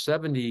about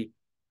 70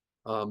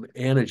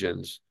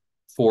 antigens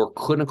for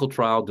clinical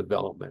trial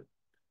development.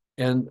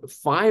 And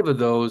 5 of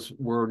those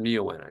were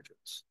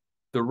neoantigens.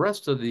 The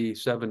rest of the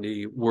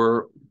 70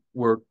 were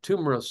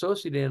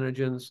tumor-associated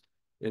antigens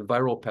and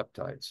viral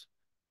peptides.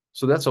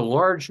 So that's a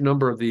large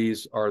number of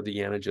these are the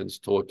antigens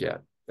to look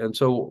at. And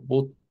so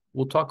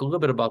we'll talk a little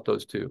bit about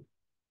those too.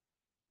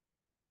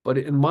 But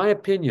in my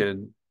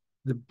opinion,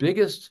 the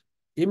biggest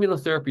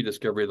immunotherapy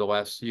discovery of the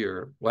last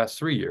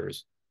 3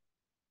 years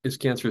is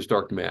cancer's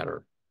dark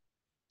matter.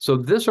 So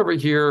this over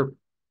here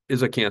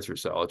is a cancer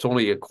cell. It's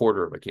only a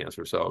quarter of a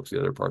cancer cell because the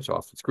other part's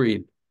off the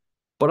screen.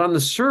 But on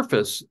the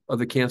surface of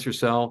the cancer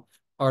cell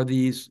are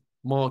these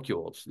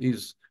molecules.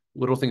 These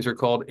little things are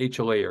called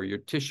HLA, or your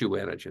tissue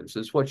antigens.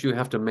 It's what you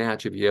have to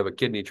match if you have a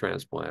kidney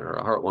transplant or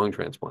a heart-lung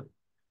transplant.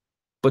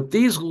 But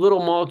these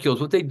little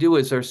molecules, what they do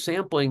is they're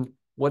sampling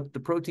what the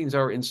proteins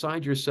are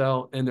inside your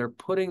cell, and they're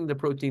putting the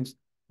proteins,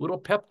 little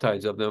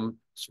peptides of them,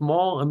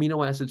 small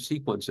amino acid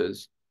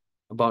sequences,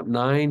 about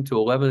 9 to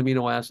 11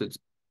 amino acids,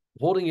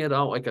 holding it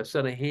out like a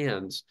set of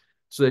hands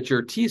so that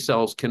your T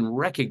cells can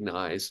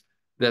recognize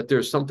that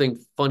there's something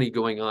funny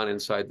going on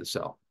inside the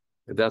cell.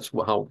 That's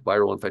how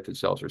viral infected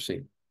cells are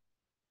seen.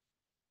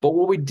 But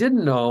what we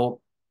didn't know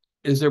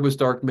is there was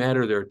dark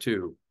matter there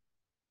too.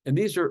 And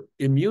these are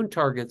immune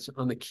targets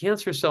on the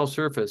cancer cell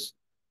surface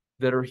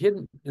that are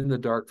hidden in the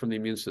dark from the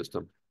immune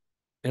system.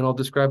 And I'll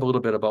describe a little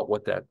bit about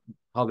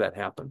how that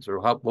happens,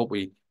 or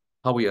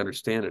how we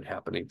understand it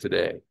happening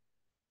today.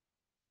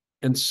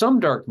 And some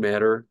dark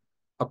matter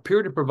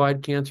appear to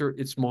provide cancer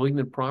its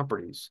malignant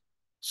properties,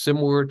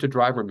 similar to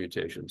driver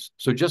mutations.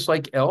 So just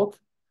like ALK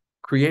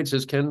creates,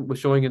 as Ken was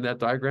showing in that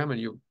diagram,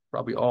 and you're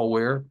probably all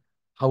aware,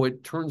 how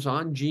it turns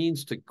on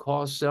genes to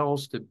cause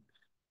cells to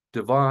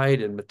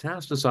divide and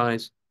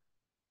metastasize,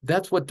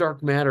 that's what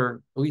dark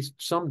matter, at least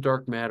some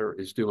dark matter,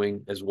 is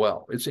doing as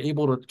well. It's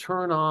able to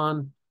turn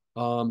on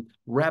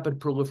rapid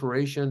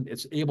proliferation.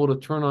 It's able to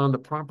turn on the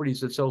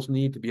properties that cells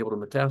need to be able to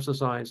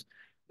metastasize.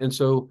 And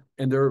so,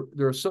 there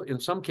are in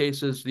some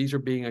cases, these are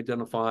being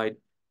identified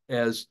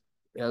as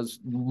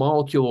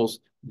molecules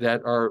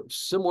that are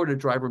similar to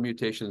driver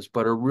mutations,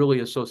 but are really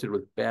associated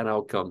with bad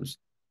outcomes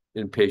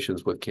in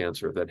patients with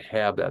cancer that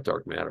have that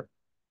dark matter.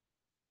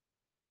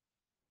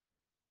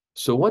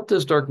 So what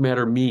does dark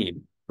matter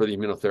mean for the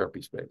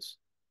immunotherapy space?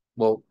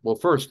 Well,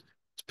 first,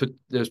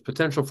 there's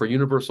potential for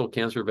universal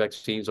cancer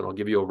vaccines, and I'll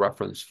give you a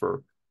reference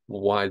for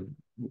why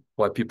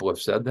people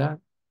have said that.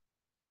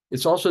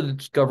 It's also the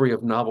discovery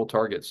of novel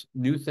targets,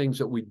 new things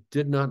that we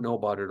did not know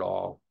about at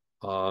all,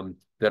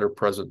 that are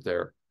present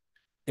there.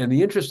 And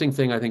the interesting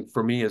thing, I think,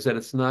 for me, is that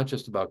it's not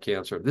just about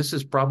cancer. This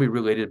is probably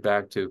related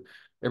back to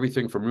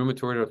everything from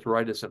rheumatoid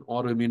arthritis and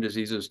autoimmune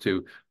diseases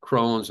to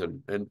Crohn's,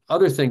 and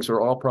other things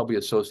are all probably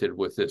associated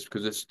with this,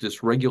 because it's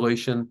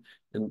dysregulation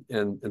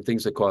and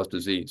things that cause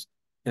disease.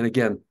 And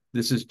again,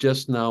 this is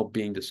just now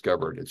being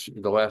discovered. It's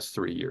in the last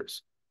 3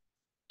 years.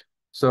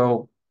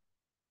 So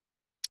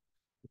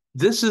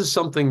this is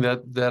something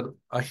that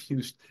I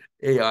used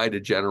AI to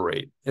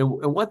generate. And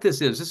what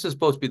this is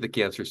supposed to be the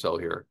cancer cell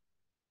here.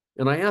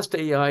 And I asked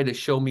AI to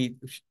show me,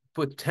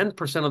 put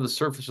 10% of the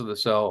surface of the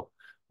cell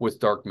with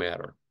dark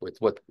matter, with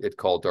what it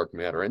called dark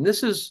matter. And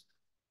this is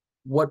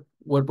what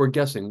we're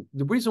guessing.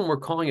 The reason we're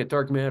calling it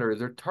dark matter is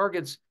they're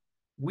targets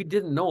we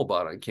didn't know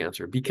about on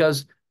cancer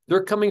because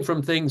they're coming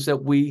from things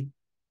that we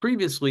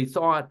previously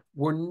thought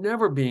were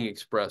never being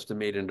expressed and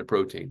made into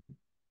protein.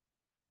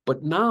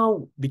 But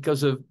now,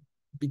 because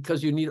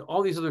you need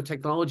all these other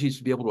technologies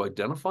to be able to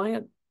identify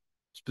it,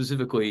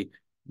 specifically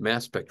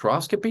mass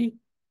spectroscopy,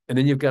 and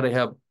then you've got to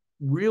have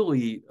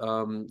really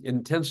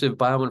intensive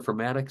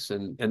bioinformatics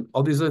and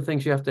all these other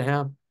things you have to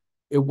have,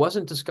 it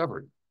wasn't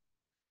discovered.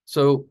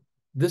 So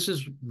this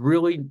is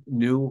really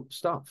new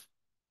stuff.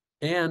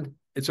 And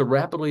it's a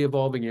rapidly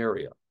evolving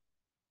area.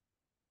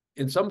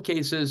 In some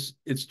cases,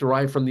 it's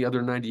derived from the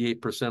other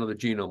 98% of the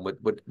genome,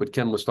 what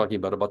Ken was talking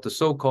about the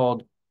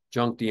so-called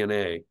junk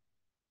DNA.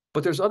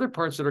 But there's other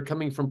parts that are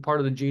coming from part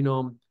of the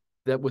genome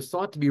that was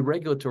thought to be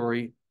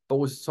regulatory, but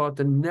was thought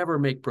to never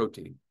make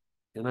protein.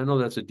 And I know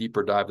that's a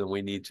deeper dive than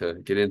we need to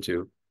get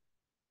into.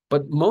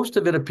 But most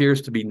of it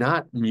appears to be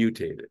not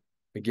mutated.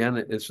 Again,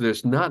 they're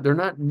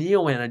not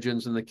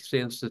neoantigens in the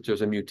sense that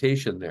there's a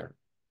mutation there.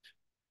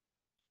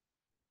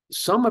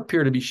 Some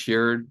appear to be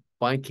shared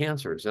by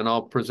cancers, and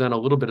I'll present a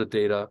little bit of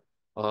data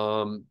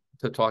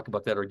to talk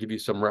about that or give you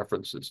some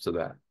references to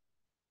that.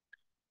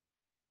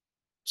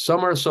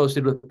 Some are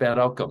associated with bad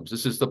outcomes.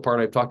 This is the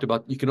part I've talked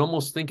about. You can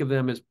almost think of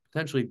them as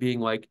potentially being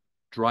like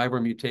driver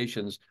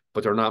mutations,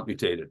 but they're not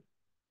mutated.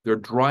 They're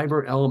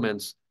driver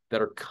elements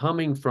that are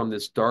coming from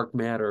this dark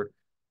matter,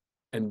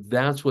 and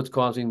that's what's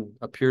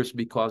appears to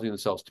be causing the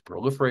cells to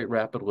proliferate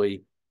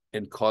rapidly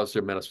and cause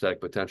their metastatic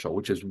potential,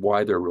 which is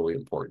why they're really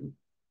important.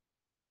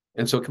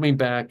 And so coming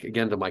back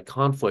again to my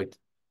conflict,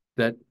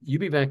 that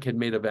UBVAC had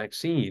made a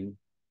vaccine,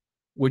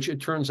 which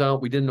it turns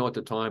out we didn't know at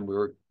the time. We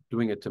were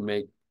doing it to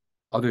make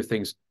other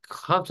things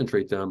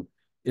concentrate them.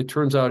 It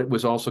turns out it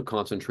was also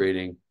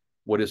concentrating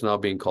what is now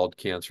being called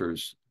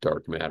cancer's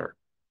dark matter.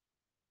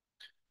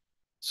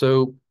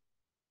 So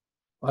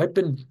I've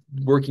been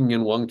working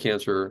in lung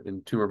cancer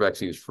and tumor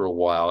vaccines for a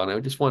while, and I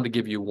just wanted to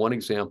give you one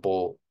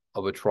example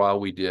of a trial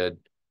we did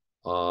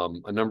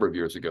a number of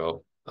years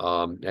ago,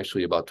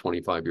 actually about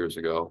 25 years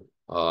ago,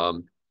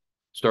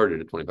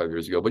 started at 25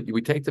 years ago. But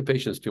we take the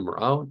patient's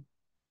tumor out,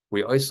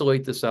 we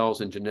isolate the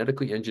cells and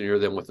genetically engineer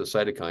them with a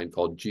cytokine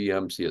called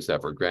GM-CSF,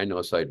 or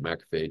granulocyte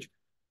macrophage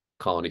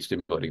colony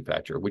stimulating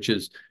factor, which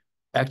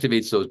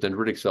activates those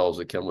dendritic cells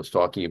that Ken was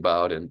talking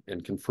about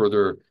and can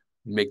further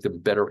make them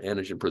better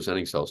antigen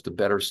presenting cells to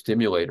better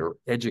stimulate or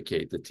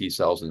educate the T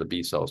cells and the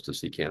B cells to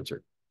see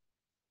cancer.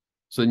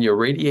 So then you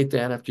irradiate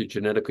that after you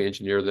genetically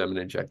engineer them and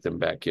inject them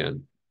back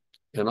in.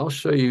 And I'll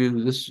show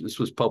you, this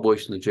was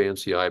published in the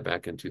JNCI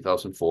back in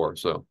 2004,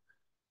 so a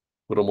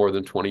little more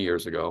than 20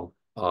 years ago.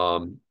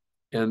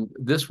 And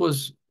this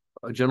was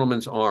a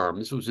gentleman's arm.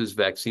 This was his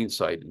vaccine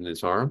site in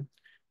his arm.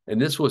 And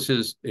this was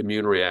his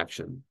immune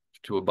reaction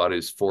to about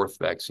his fourth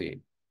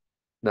vaccine.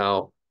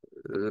 Now,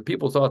 the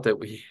people thought that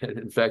we had an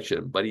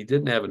infection, but he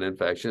didn't have an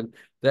infection.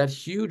 That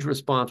huge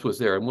response was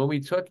there. And when we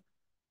took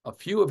a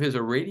few of his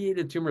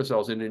irradiated tumor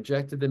cells and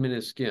injected them in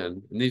his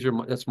skin,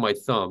 and that's my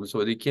thumb,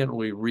 so he can't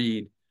really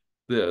read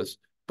this,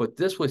 but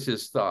this was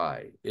his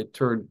thigh. It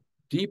turned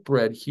deep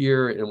red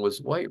here and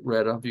was light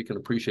red. I don't know if you can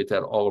appreciate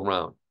that all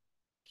around.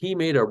 He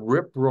made a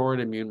rip-roaring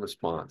immune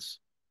response.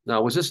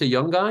 Now, was this a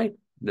young guy?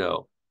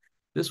 No.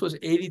 This was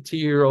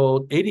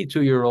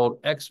 82-year-old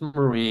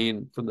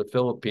ex-Marine from the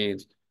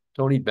Philippines,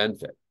 Tony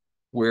Benfit,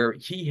 where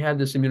he had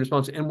this immune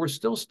response. And we're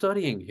still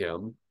studying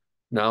him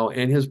now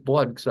and his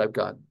blood, because I've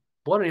got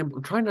blood in him.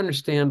 We're trying to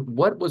understand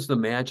what was the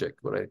magic,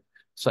 what I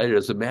cited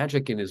as the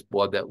magic in his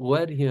blood that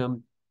led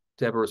him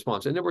to have a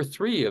response. And there were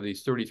 3 of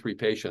these 33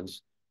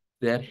 patients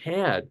that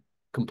had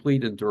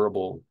complete and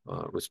durable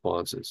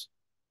responses.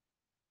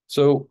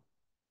 So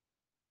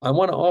I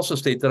want to also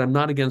state that I'm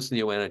not against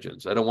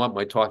neoantigens. I don't want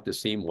my talk to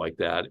seem like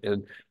that.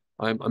 And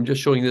I'm just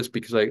showing this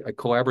because I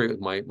collaborate with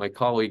my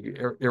colleague,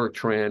 Eric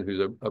Tran, who's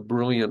a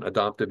brilliant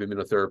adoptive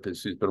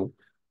immunotherapist who's been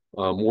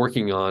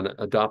working on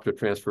adoptive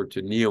transfer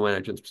to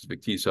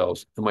neoantigen-specific T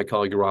cells, and my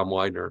colleague, Ram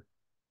Widener.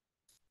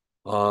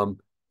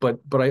 But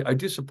I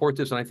do support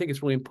this, and I think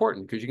it's really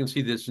important because you can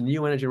see this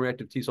neoantigen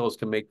reactive T cells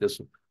can make this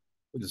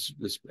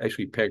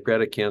actually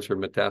pancreatic cancer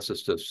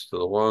metastasis to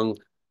the lung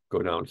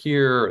go down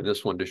here, and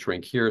this one to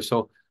shrink here.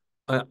 So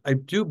I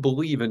do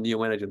believe in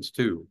neoantigens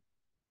too,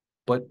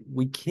 but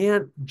we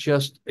can't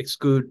just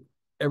exclude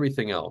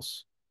everything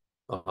else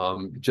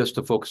just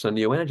to focus on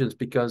neoantigens,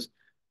 because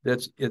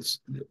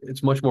it's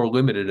much more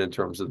limited in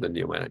terms of the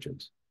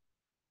neoantigens.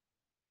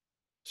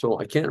 So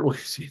I can't really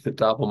see the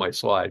top of my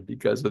slide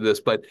because of this,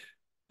 but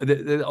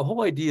the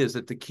whole idea is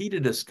that the key to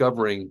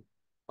discovering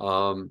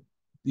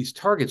these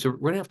targets, we're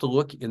going to have to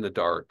look in the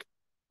dark.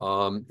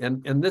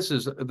 And this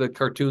is the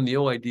cartoon, the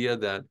whole idea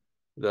that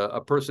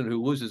a person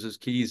who loses his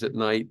keys at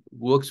night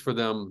looks for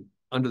them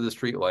under the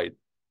streetlight,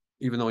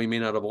 even though he may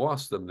not have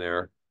lost them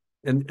there.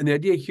 And the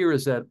idea here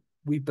is that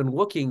we've been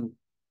looking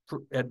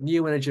at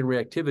neoantigen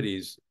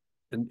reactivities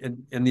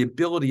and the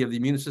ability of the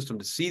immune system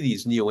to see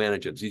these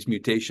neoantigens, these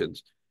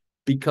mutations,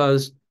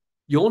 because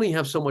you only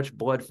have so much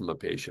blood from a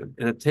patient,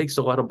 and it takes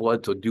a lot of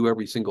blood to do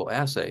every single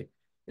assay.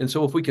 And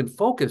so if we can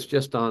focus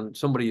just on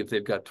somebody, if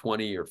they've got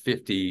 20 or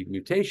 50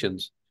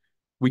 mutations,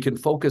 we can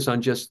focus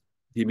on just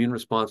the immune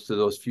response to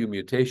those few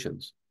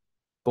mutations.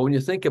 But when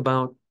you think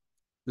about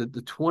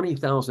the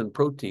 20,000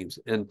 proteins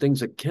and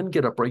things that can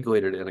get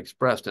upregulated and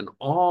expressed and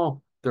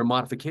all their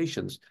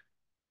modifications,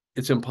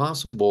 it's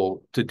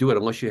impossible to do it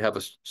unless you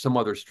have some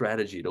other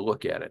strategy to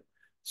look at it.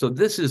 So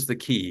this is the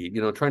key,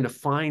 trying to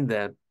find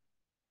that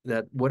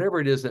whatever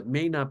it is that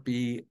may not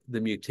be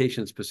the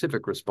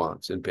mutation-specific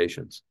response in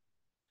patients.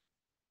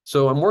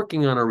 So I'm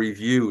working on a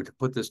review to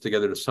put this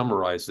together to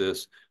summarize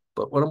this.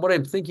 But what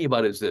I'm thinking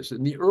about is this.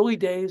 In the early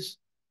days,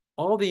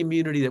 all the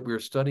immunity that we were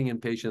studying in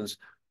patients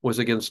was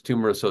against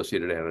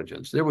tumor-associated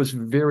antigens. There was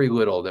very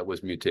little that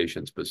was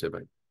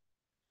mutation-specific.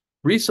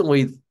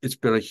 Recently, it's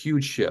been a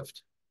huge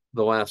shift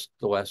the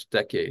last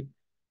decade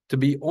to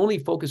be only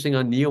focusing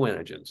on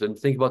neoantigens and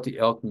think about the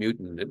ALK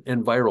mutant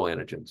and viral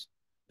antigens.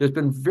 There's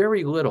been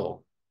very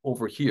little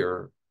over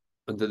here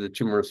under the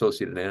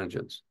tumor-associated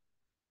antigens.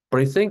 But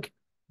I think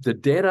the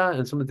data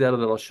and some of the data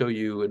that I'll show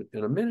you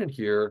in a minute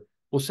here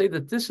will say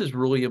that this is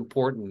really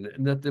important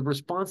and that the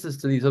responses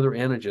to these other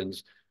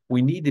antigens,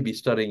 we need to be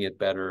studying it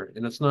better.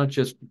 And it's not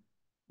just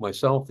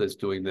myself that's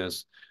doing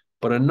this,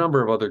 but a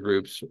number of other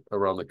groups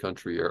around the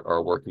country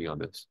are working on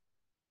this.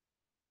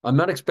 I'm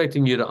not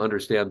expecting you to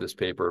understand this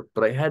paper,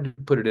 but I had to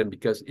put it in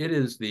because it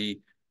is the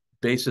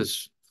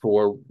basis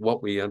for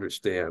what we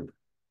understand.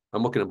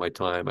 I'm looking at my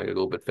time. I get a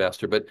little bit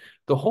faster, but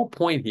the whole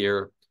point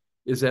here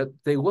is that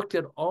they looked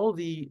at all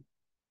the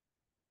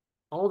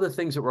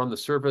things that were on the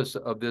surface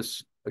of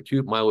this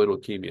acute myeloid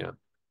leukemia.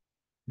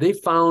 They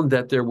found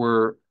that there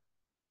were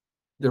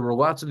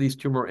lots of these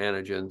tumor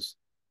antigens,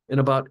 and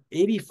about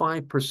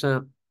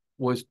 85%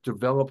 was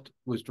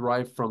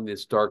derived from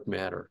this dark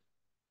matter.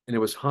 And it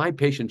was high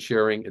patient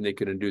sharing, and they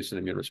could induce an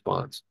immune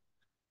response.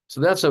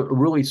 So that's a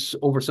really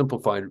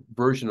oversimplified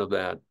version of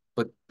that,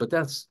 but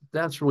that's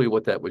really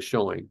what that was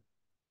showing.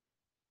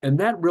 And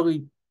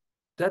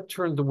that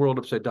turned the world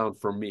upside down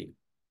for me,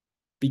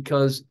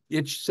 because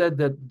it said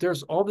that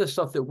there's all this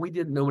stuff that we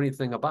didn't know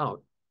anything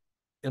about.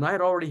 And I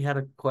had already had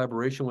a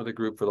collaboration with a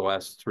group for the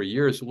last 3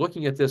 years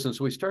looking at this, and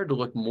so we started to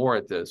look more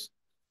at this.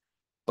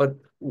 But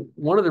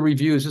one of the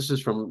reviews, this is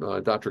from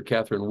Dr.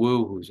 Catherine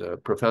Wu, who's a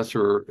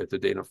professor at the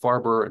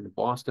Dana-Farber in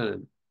Boston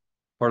and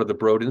part of the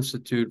Broad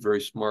Institute,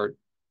 very smart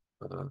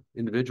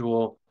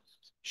individual.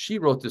 She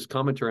wrote this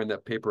commentary on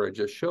that paper I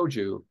just showed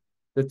you,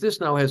 that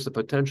this now has the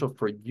potential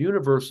for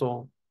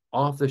universal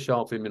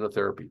off-the-shelf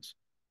immunotherapies.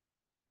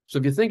 So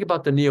if you think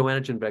about the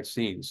neoantigen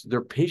vaccines,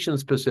 they're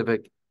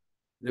patient-specific,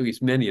 at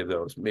least many of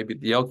those. Maybe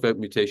the ALK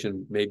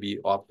mutation may be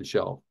off the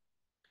shelf.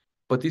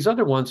 But these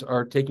other ones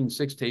are taking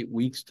 6 to 8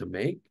 weeks to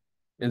make,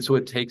 and so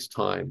it takes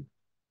time.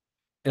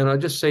 And I'll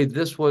just say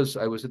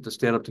I was at the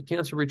Stand Up to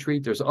Cancer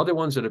retreat. There's other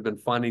ones that have been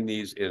finding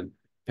these in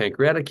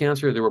pancreatic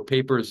cancer. There were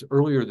papers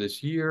earlier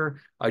this year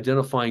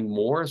identifying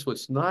more. So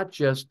it's not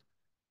just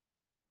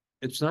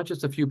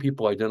a few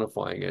people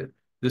identifying it.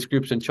 This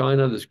group's in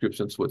China, this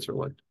group's in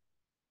Switzerland.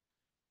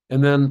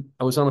 And then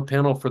I was on a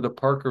panel for the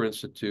Parker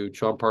Institute.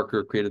 Sean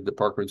Parker created the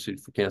Parker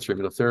Institute for Cancer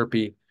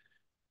Immunotherapy.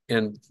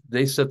 And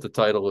they set the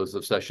title of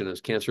the session as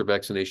Cancer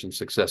Vaccination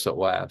Success at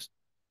Last.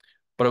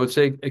 But I would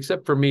say,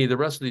 except for me, the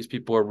rest of these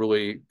people are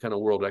really kind of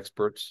world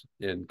experts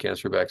in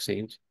cancer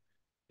vaccines.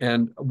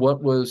 And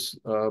what was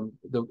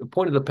the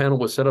point of the panel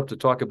was set up to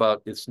talk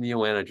about its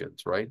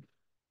neoantigens, right?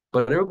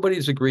 But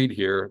everybody's agreed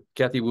here.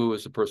 Kathy Wu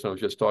is the person I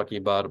was just talking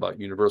about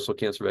universal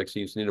cancer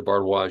vaccines. Nina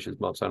Bardwaj is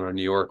Mount Sinai,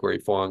 New York, Ray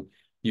Fong,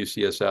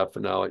 UCSF,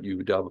 and now at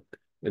UW,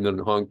 and then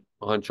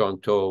Han Chong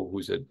To,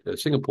 who's at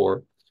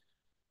Singapore.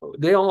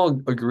 They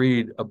all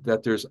agreed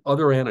that there's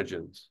other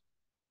antigens,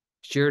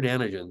 shared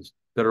antigens,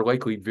 that are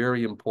likely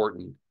very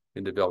important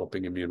in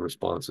developing immune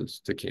responses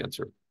to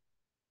cancer.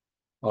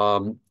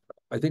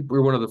 I think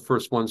we're one of the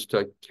first ones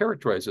to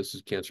characterize this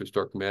as cancer's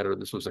dark matter.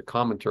 This was a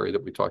commentary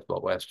that we talked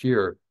about last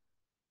year.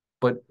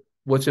 But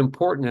what's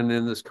important, and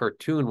in this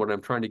cartoon, what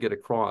I'm trying to get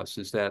across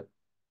is that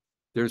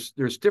there's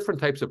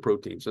different types of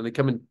proteins, and they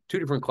come in 2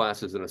 different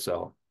classes in a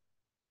cell.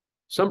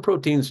 Some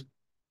proteins,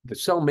 the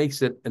cell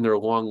makes it, and they're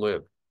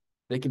long-lived.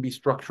 They can be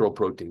structural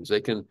proteins.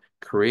 They can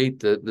create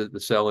the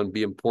cell and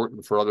be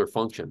important for other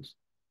functions.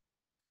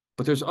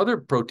 But there's other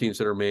proteins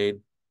that are made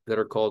that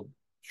are called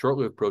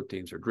short-lived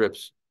proteins or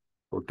DRIPs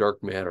or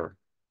dark matter.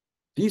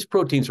 These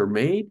proteins are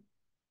made,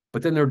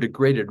 but then they're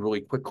degraded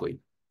really quickly.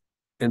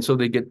 And so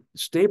they get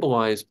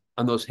stabilized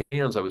on those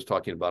hands I was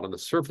talking about, on the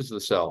surface of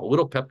the cell.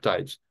 Little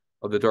peptides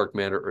of the dark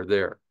matter are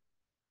there.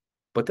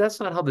 But that's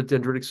not how the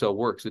dendritic cell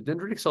works. The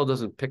dendritic cell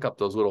doesn't pick up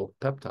those little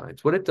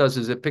peptides. What it does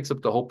is it picks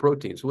up the whole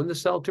protein. So when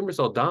the tumor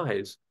cell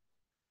dies,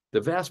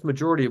 the vast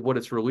majority of what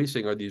it's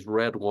releasing are these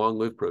red,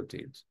 long-lived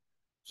proteins.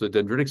 So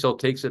the dendritic cell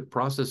takes it,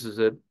 processes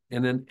it,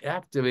 and then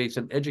activates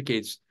and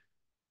educates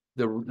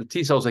the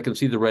T cells that can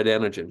see the red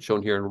antigen,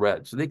 shown here in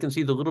red. So they can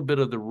see the little bit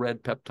of the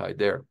red peptide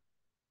there.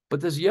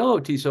 But this yellow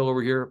T cell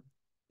over here,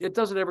 it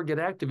doesn't ever get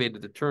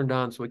activated to turn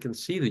on so it can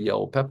see the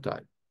yellow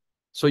peptide.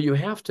 So you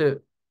have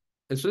to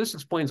And so this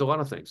explains a lot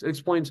of things. It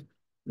explains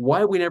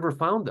why we never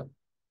found them,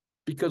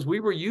 because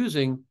we were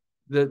using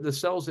the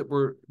cells that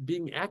were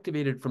being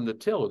activated from the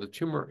TIL, the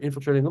tumor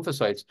infiltrating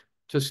lymphocytes,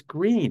 to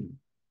screen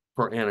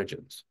for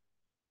antigens.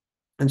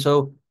 And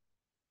so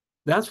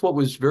that's what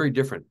was very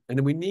different. And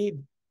then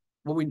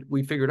what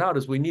we figured out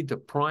is we need to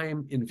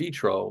prime in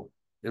vitro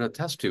in a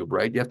test tube,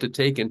 right? You have to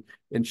take and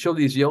show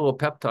these yellow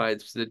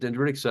peptides to the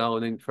dendritic cell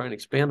and then try and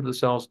expand the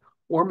cells,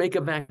 or make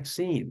a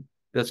vaccine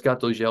that's got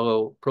those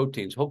yellow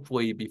proteins,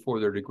 hopefully before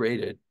they're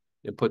degraded,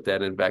 and put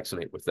that in,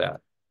 vaccinate with that.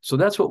 So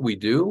that's what we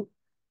do.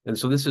 And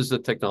so this is the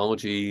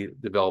technology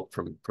developed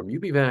from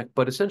UBVac,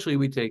 but essentially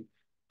we take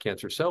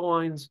cancer cell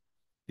lines.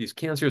 These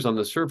cancers on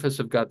the surface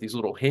have got these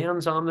little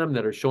hands on them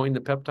that are showing the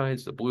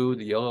peptides, the blue,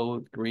 the yellow,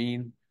 the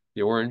green,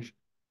 the orange.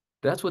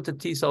 That's what the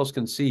T cells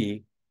can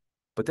see,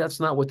 but that's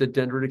not what the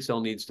dendritic cell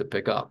needs to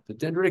pick up. The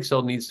dendritic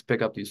cell needs to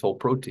pick up these whole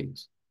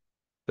proteins.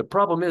 The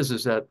problem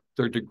is that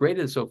they're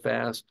degraded so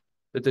fast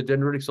that the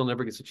dendritic cell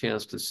never gets a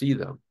chance to see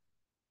them.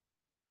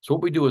 So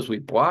what we do is we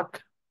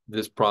block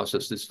this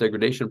process, this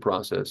degradation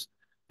process.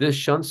 This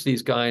shunts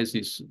these guys,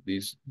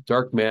 these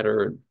dark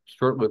matter and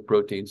short-lived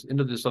proteins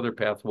into this other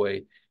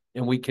pathway,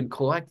 and we can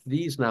collect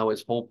these now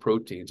as whole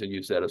proteins and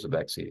use that as a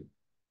vaccine.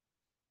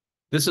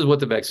 This is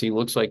what the vaccine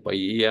looks like by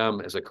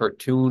EM as a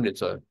cartoon.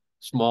 It's a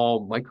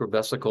small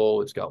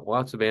microvesicle. It's got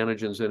lots of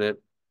antigens in it.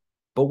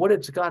 But what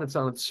it's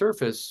on its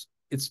surface,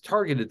 it's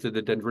targeted to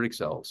the dendritic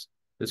cells.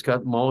 It's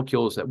got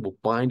molecules that will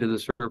bind to the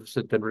surface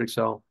of the dendritic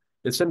cell.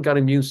 It's then got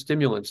immune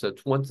stimulants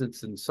that once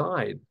it's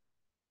inside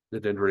the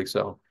dendritic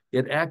cell,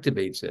 it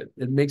activates it.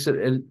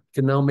 It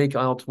can now make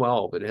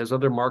ALK-12. It has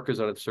other markers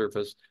on its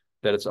surface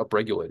that it's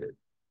upregulated.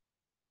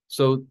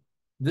 So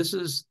this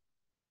is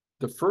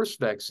the first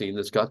vaccine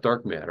that's got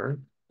dark matter.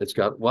 It's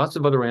got lots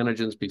of other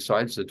antigens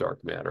besides the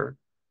dark matter.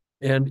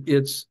 And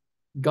it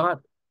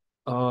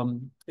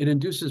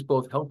induces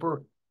both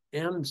helper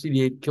and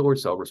CD8 killer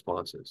cell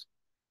responses.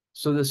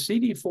 So the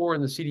CD4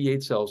 and the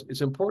CD8 cells, it's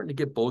important to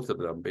get both of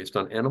them based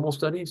on animal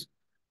studies,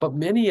 but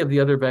many of the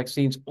other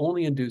vaccines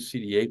only induce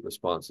CD8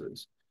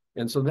 responses.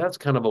 And so that's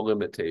kind of a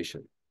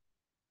limitation.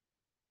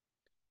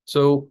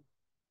 So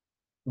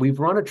we've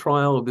run a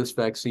trial of this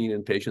vaccine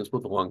in patients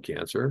with lung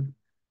cancer.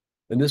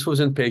 And this was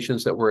in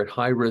patients that were at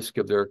high risk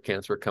of their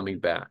cancer coming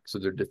back. So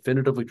they're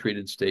definitively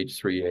treated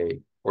stage 3A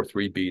or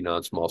 3B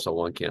non-small cell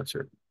lung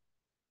cancer.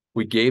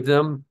 We gave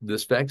them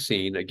this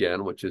vaccine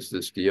again, which is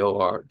this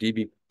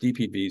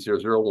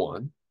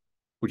DPV-001,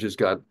 which has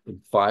got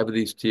 5 of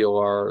these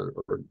TOR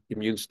or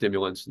immune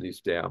stimulants in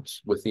these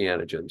DAPs with the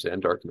antigens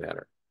and dark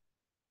matter.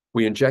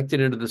 We inject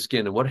it into the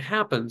skin, and what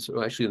happens,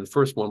 actually in the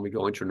first one, we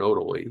go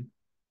intranodally,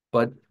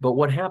 but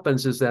what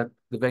happens is that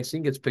the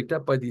vaccine gets picked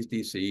up by these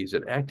DCs,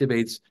 it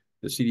activates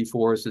the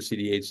CD4s, the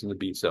CD8s, and the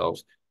B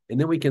cells, and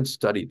then we can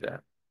study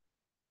that.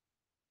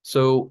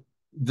 So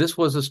this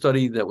was a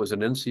study that was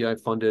an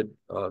NCI-funded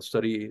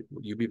study.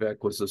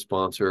 UBVac was the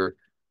sponsor.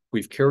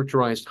 We've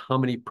characterized how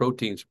many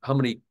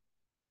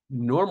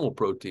normal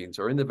proteins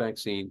are in the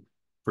vaccine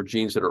for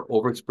genes that are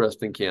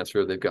overexpressed in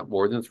cancer. They've got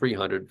more than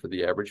 300 for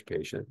the average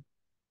patient.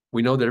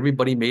 We know that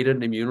everybody made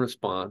an immune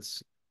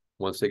response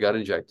once they got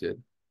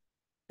injected.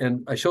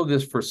 And I showed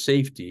this for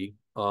safety,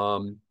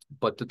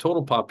 but the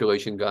total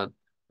population got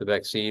the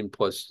vaccine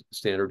plus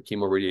standard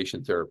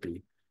chemoradiation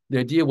therapy. The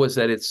idea was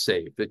that it's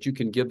safe, that you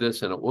can give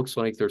this and it looks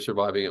like they're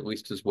surviving at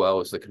least as well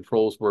as the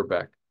controls were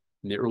back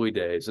in the early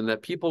days, and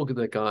that people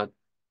that got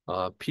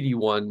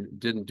PD-1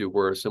 didn't do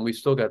worse, and we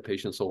still got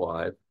patients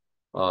alive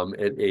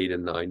at 8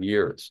 and 9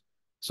 years.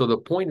 So the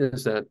point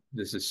is that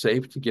this is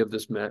safe to give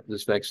this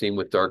vaccine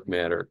with dark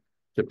matter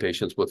to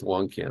patients with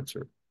lung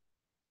cancer.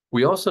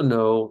 We also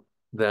know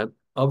that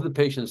of the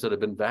patients that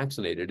have been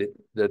vaccinated,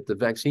 that the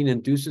vaccine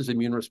induces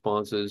immune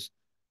responses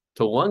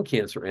to lung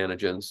cancer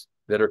antigens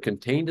that are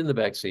contained in the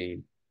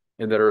vaccine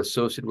and that are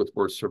associated with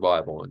worse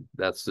survival. And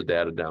that's the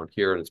data down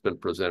here, and it's been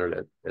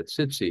presented at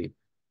SITC,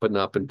 but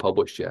not been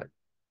published yet.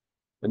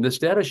 And this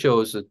data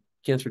shows that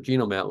Cancer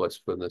Genome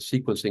Atlas, from the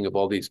sequencing of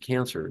all these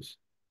cancers,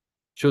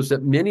 shows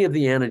that many of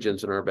the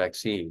antigens in our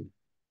vaccine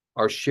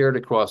are shared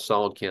across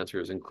solid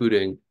cancers,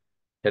 including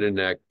head and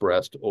neck,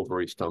 breast,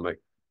 ovary, stomach,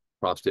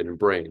 prostate, and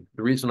brain.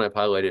 The reason I've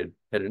highlighted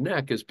head and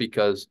neck is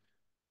because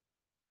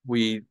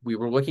we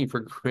were looking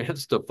for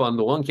grants to fund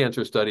the lung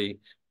cancer study,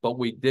 but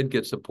we did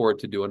get support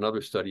to do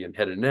another study in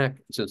head and neck.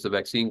 Since the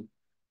vaccine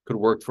could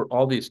work for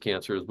all these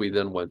cancers, we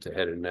then went to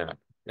head and neck.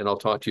 And I'll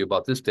talk to you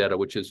about this data,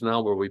 which is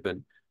now where we've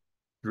been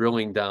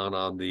drilling down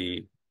on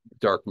the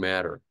dark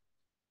matter.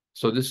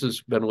 So this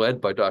has been led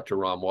by Dr.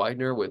 Ram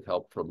Widener with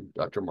help from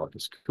Dr.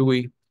 Marcus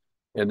Cooey.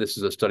 And this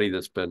is a study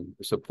that's been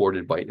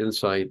supported by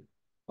Insight.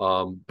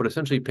 But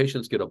essentially,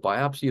 patients get a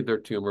biopsy of their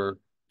tumor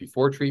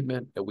before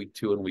treatment at week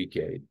 2 and week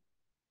 8.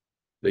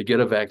 They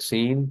get a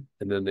vaccine,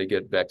 and then they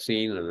get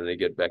vaccine, and then they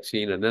get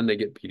vaccine, and then they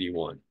get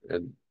PD-1.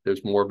 And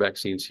there's more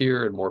vaccines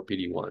here and more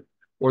PD-1.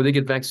 Or they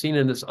get vaccine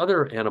in this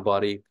other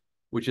antibody,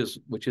 which is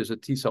a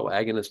T-cell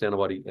agonist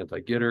antibody,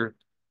 anti-GITR,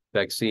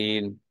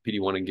 vaccine,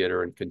 PD-1 and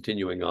GITR, and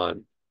continuing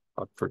on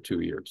for 2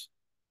 years.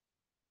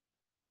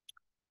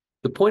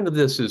 The point of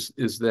this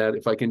is that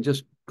if I can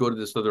just go to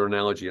this other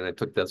analogy, and I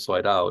took that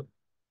slide out,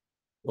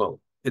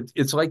 well,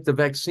 it's like the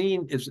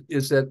vaccine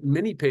is that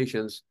many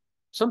patients,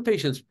 some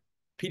patients,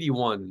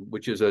 PD-1,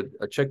 which is a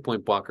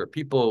checkpoint blocker,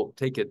 people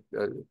take it,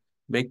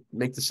 make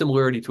the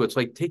similarity to it's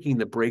like taking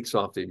the brakes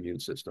off the immune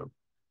system.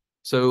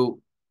 So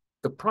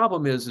the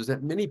problem is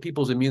that many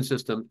people's immune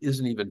system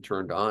isn't even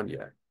turned on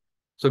yet.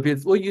 So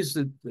if we'll use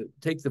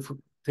take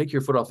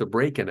your foot off the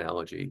brake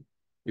analogy,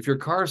 if your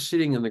car's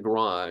sitting in the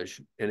garage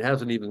and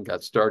hasn't even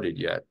got started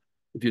yet,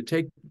 if you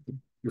take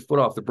your foot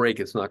off the brake,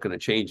 it's not going to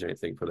change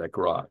anything for that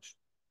garage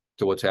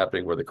to what's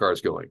happening where the car's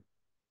going.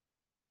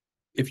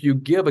 If you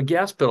give a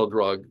gas pedal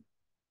drug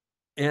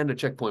and a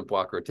checkpoint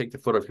blocker, take the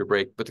foot off your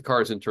brake, but the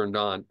car isn't turned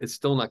on, it's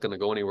still not going to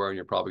go anywhere, and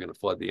you're probably going to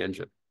flood the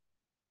engine.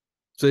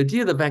 So the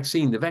idea of the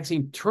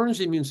vaccine turns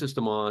the immune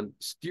system on,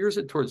 steers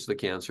it towards the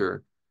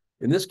cancer.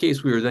 In this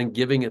case, we were then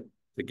giving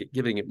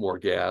it more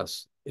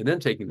gas and then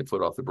taking the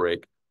foot off the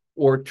brake,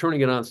 or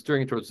turning it on,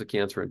 steering it towards the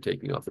cancer and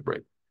taking off the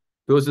brake.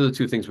 Those are the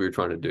two things we were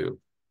trying to do.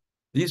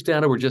 These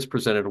data were just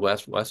presented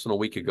less than a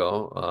week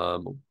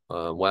ago,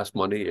 last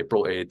Monday,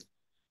 April 8th.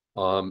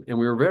 And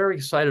we were very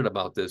excited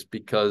about this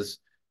because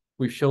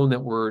we've shown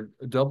that we're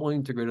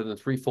doubling to greater than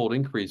threefold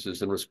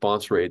increases in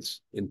response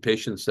rates in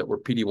patients that were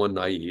PD-1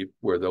 naive,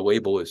 where the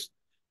label is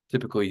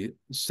typically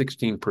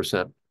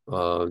 16%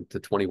 to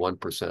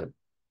 21%,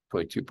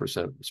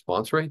 22%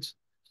 response rates,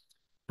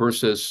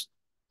 versus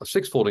a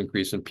sixfold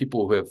increase in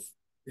people who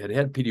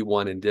had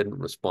PD-1 and didn't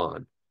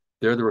respond.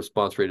 There, the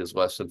response rate is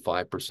less than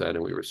 5%,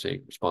 and we were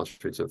seeing response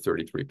rates of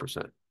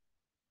 33%.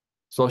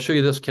 So I'll show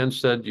you this. Ken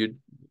said you'd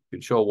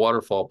show a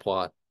waterfall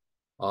plot.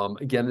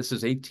 Again, this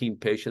is 18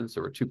 patients.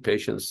 There were 2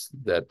 patients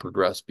that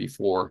progressed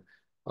before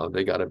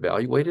they got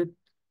evaluated.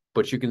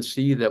 But you can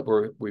see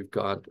that we've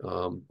got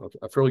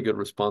a fairly good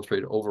response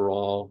rate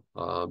overall,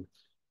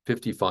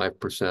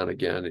 55%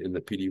 again in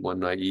the PD-1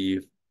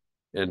 naive,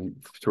 and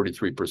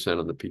 33%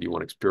 on the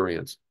PD-1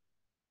 experience.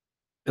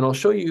 And I'll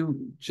show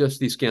you just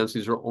these scans.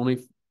 These are only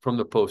from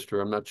the poster.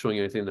 I'm not showing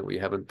you anything that we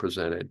haven't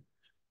presented.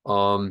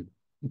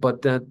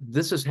 But that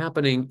this is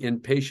happening in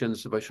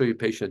patients. If I show you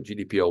patient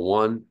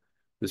GDP-01,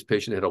 this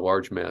patient had a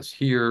large mass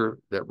here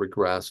that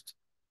regressed.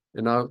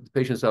 And now the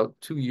patient's out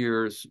 2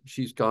 years.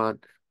 She's got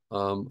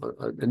an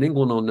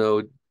inguinal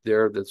node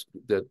there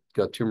that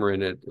got tumor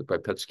in it by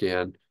PET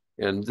scan.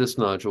 And this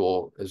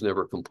nodule has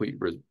never completely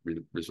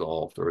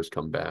resolved or has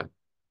come back.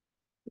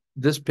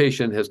 This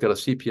patient has got a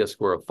CPS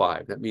score of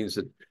 5. That means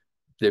that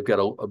they've got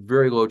a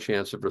very low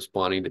chance of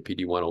responding to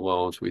PD-1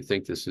 alone. So we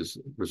think this is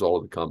a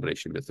result of the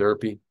combination of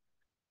therapy.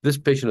 This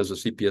patient has a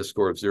CPS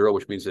score of 0,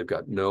 which means they've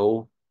got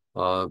no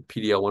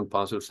PD-L1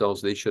 positive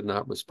cells. They should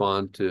not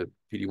respond to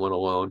PD-1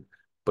 alone.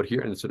 But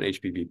here, and it's an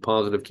HPV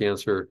positive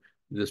cancer,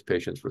 this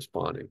patient's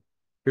responding.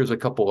 Here's a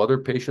couple other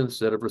patients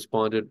that have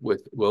responded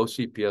with low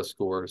CPS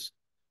scores.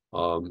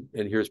 And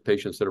here's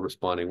patients that are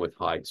responding with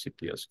high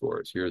CPS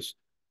scores. Here's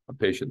a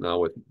patient now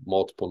with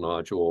multiple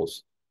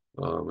nodules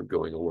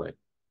going away.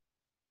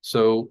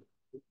 So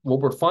what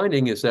we're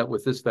finding is that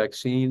with this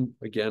vaccine,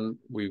 again,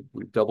 we've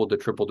doubled to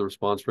tripled the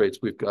response rates.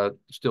 We've got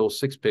still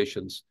 6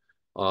 patients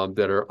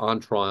that are on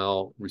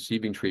trial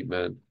receiving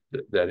treatment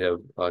that have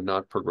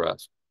not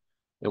progressed.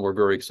 And we're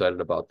very excited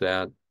about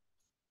that.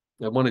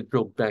 I want to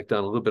drill back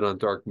down a little bit on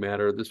dark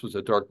matter. This was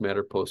a dark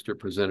matter poster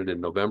presented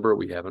in November.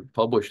 We haven't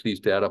published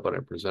these data, but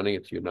I'm presenting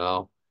it to you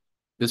now.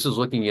 This is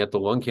looking at the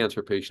lung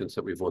cancer patients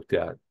that we've looked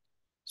at.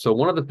 So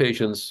one of the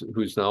patients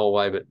who's now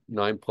alive at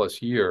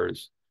 9+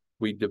 years,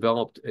 we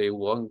developed a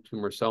lung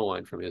tumor cell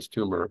line from his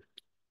tumor.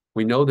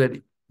 We know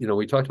that,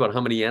 we talked about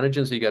how many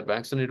antigens he got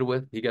vaccinated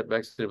with. He got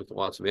vaccinated with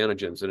lots of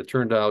antigens, and it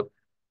turned out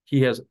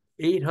he has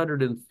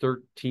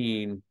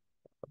 813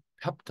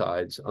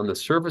 peptides on the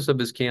surface of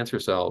his cancer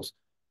cells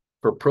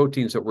for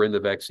proteins that were in the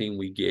vaccine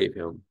we gave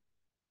him.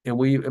 And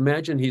we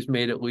imagine he's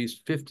made at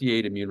least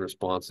 58 immune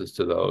responses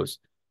to those.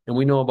 And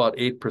we know about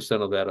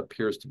 8% of that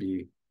appears to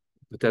be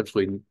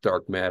potentially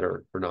dark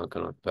matter or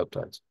non-canonical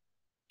peptides.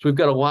 So we've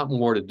got a lot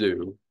more to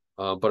do,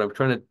 but I'm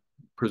trying to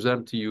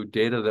present to you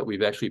data that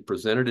we've actually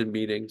presented in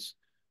meetings,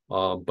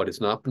 but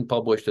it's not been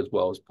published as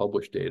well as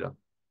published data.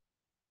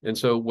 And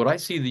so what I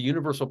see the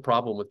universal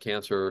problem with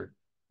cancer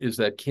is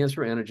that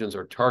cancer antigens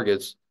are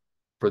targets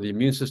for the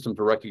immune system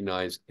to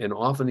recognize, and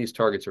often these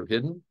targets are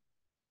hidden.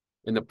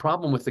 And the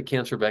problem with the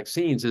cancer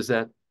vaccines is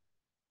that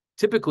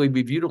typically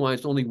we've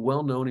utilized only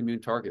well-known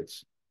immune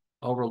targets.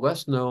 However,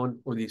 less known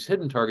or these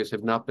hidden targets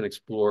have not been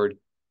explored.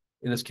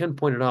 And as Ken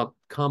pointed out,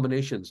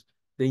 combinations,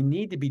 they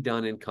need to be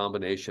done in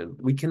combination.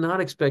 We cannot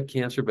expect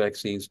cancer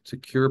vaccines to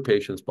cure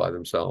patients by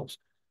themselves.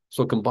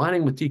 So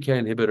combining with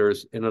TKI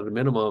inhibitors and at a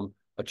minimum,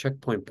 a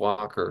checkpoint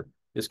blocker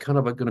is kind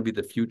of going to be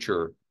the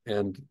future.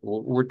 And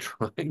we're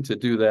trying to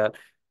do that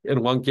in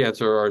lung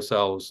cancer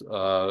ourselves.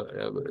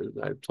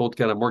 I told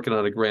Ken I'm working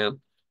on a grant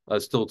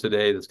still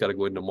today that's got to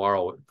go in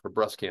tomorrow for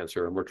breast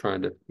cancer. And we're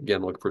trying to,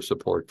 again, look for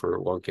support for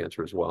lung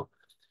cancer as well.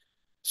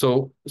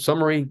 So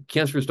summary,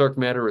 cancerous dark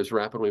matter is a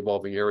rapidly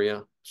evolving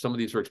area. Some of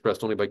these are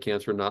expressed only by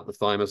cancer, not the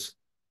thymus.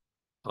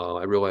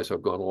 I realize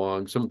I've gone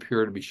along. Some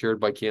appear to be shared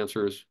by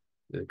cancers.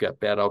 They've got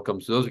bad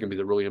outcomes. Those are going to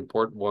be the really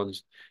important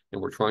ones,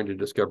 and we're trying to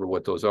discover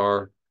what those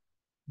are.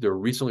 They're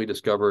recently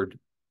discovered.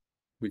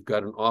 We've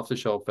got an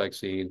off-the-shelf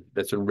vaccine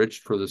that's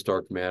enriched for this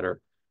dark matter,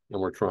 and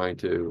we're trying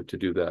to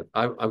do that.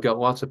 I've got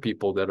lots of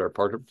people that are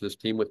part of this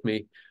team with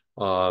me.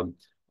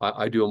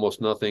 I do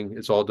almost nothing.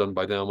 It's all done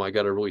by them. I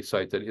got to really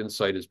cite that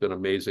Insight has been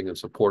amazing in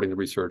supporting the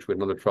research. We had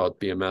another trial at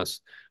BMS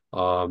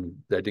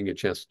that I didn't get a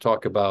chance to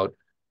talk about,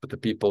 but the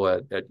people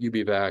at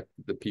UBVac,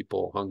 the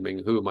people,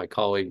 Hongming Hu, my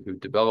colleague who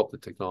developed the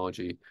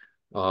technology,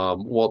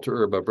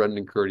 Walter Erba,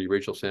 Brendan Curdy,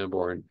 Rachel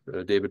Sanborn,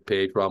 David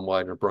Page, Ron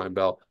Widener, Brian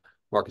Bell,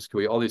 Marcus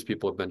Cooey, all these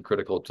people have been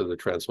critical to the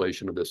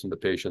translation of this into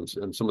patients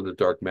and some of the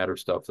dark matter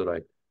stuff that I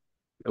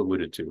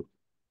alluded to.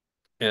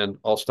 And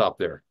I'll stop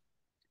there.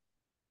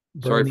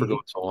 Bernie, sorry for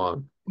going so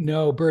long.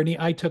 No, Bernie,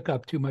 I took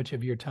up too much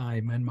of your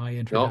time in my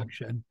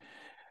introduction.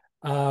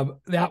 No.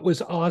 That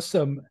was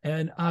awesome.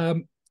 And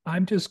I'm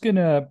just going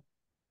to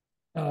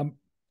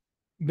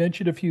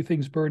mention a few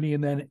things, Bernie,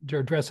 and then to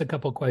address a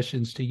couple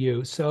questions to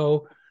you.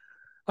 So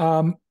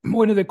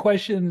one of the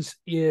questions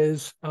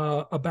is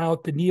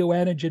about the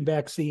neoantigen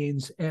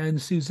vaccines.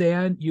 And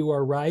Suzanne, you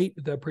are right.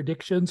 The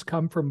predictions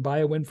come from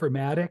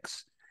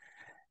bioinformatics.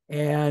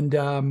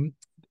 And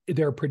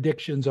they're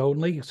predictions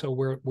only. So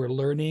we're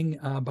learning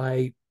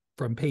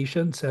from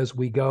patients as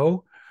we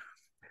go.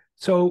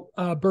 So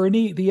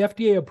Bernie, the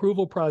FDA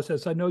approval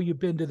process, I know you've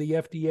been to the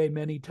FDA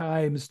many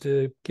times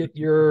to get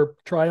your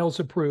trials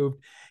approved.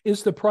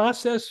 Is the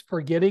process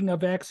for getting a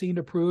vaccine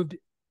approved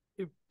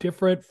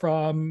different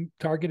from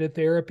targeted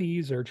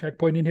therapies or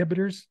checkpoint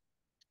inhibitors?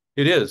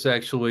 It is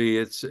actually.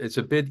 It's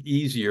a bit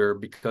easier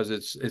because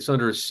it's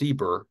under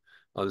CBER,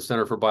 the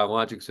Center for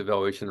Biologics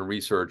Evaluation and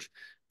Research.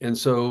 And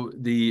so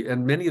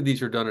many of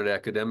these are done at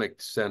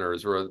academic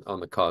centers or on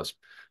the cusp.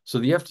 So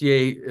the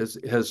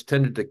FDA has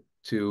tended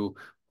to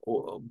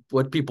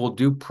let people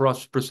do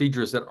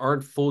procedures that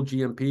aren't full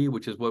GMP,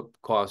 which is what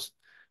costs,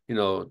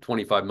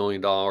 $25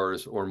 million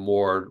or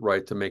more,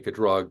 right, to make a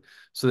drug,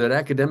 so that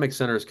academic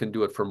centers can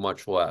do it for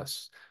much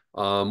less.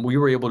 We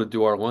were able to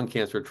do our lung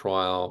cancer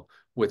trial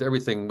with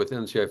everything with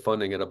NCI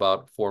funding at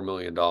about $4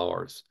 million.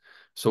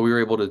 So we were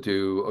able to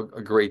do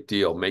a great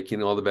deal,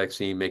 making all the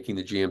vaccine, making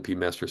the GMP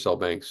master cell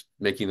banks,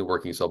 making the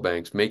working cell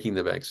banks, making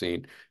the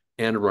vaccine,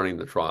 and running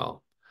the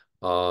trial.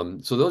 So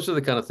those are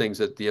the kind of things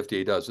that the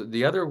FDA does.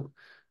 The other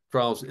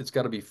trials, it's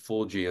got to be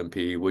full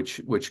GMP,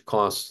 which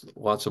costs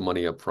lots of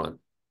money up front.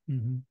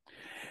 Mm-hmm.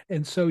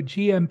 And so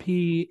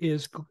GMP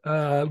is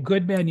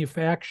good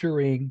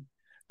manufacturing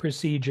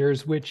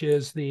procedures, which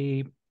is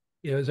a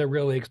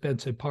really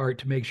expensive part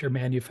to make sure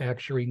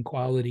manufacturing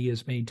quality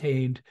is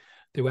maintained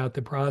throughout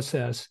the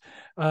process.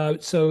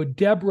 So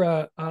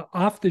Deborah,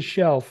 off the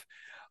shelf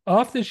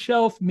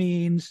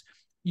means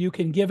you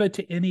can give it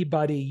to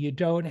anybody. You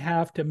don't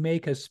have to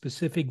make a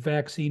specific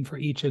vaccine for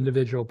each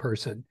individual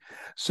person.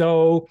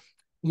 So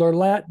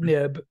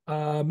lorlatinib,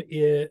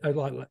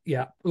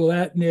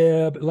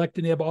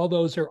 alectinib, all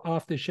those are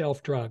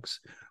off-the-shelf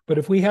drugs. But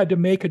if we had to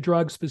make a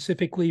drug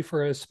specifically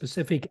for a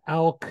specific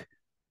ALK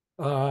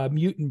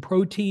mutant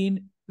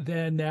protein,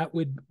 then that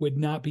would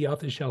not be off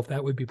the shelf.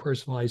 That would be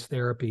personalized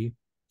therapy.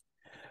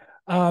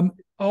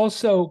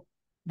 Also,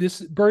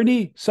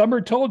 Bernie, Summer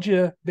told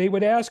you they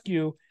would ask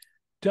you,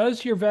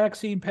 does your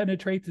vaccine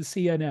penetrate the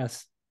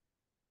CNS?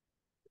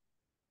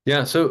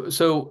 Yeah,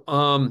 so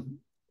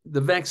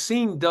the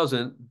vaccine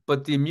doesn't,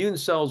 but the immune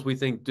cells we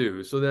think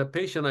do. So that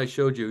patient I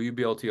showed you,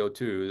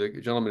 UBLT02,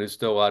 the gentleman who's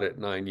still out at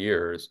 9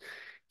 years,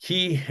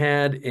 he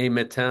had a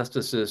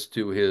metastasis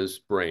to his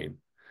brain.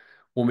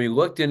 When we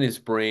looked in his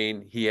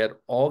brain, he had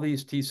all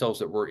these T cells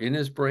that were in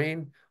his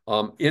brain,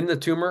 in the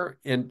tumor,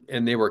 and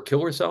they were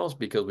killer cells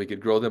because we could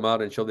grow them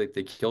out and show that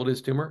they killed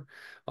his tumor.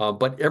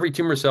 But every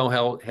tumor cell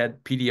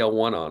had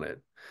PD-L1 on it.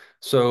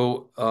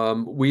 So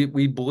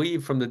we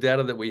believe from the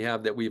data that we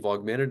have that we've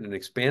augmented and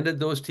expanded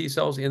those T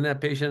cells in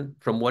that patient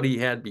from what he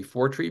had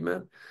before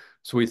treatment.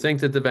 So we think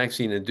that the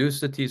vaccine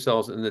induced the T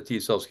cells and the T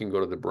cells can go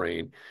to the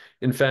brain.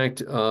 In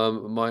fact,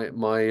 my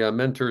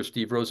mentor,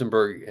 Steve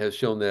Rosenberg, has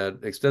shown that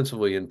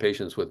extensively in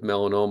patients with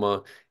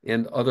melanoma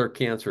and other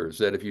cancers,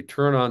 that if you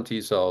turn on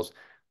T cells,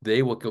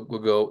 they will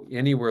go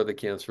anywhere the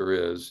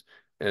cancer is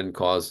and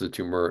cause the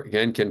tumor,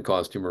 and can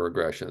cause tumor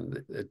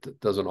regression. It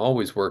doesn't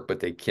always work, but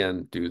they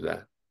can do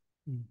that.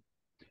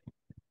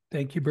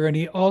 Thank you,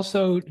 Bernie.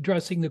 Also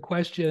addressing the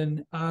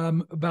question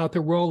about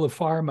the role of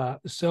pharma.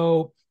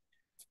 So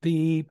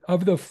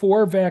of the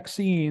 4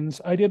 vaccines,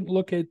 I didn't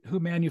look at who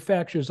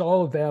manufactures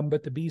all of them,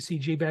 but the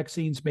BCG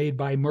vaccine's made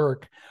by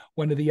Merck.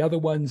 One of the other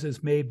ones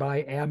is made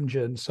by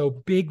Amgen. So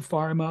big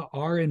pharma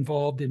are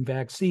involved in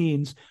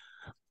vaccines.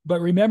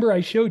 But remember,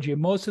 I showed you,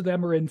 most of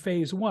them are in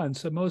phase 1.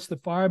 So most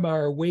of the pharma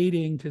are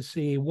waiting to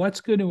see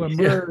what's going to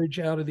emerge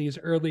out of these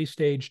early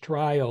stage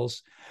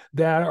trials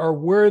that are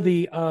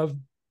worthy of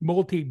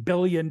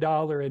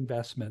multi-billion-dollar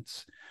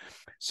investments.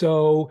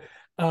 So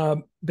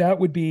that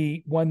would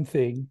be one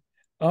thing.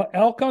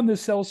 ALK on the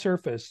cell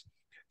surface.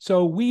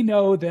 So we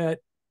know that,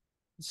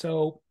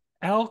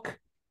 ALK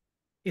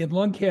in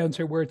lung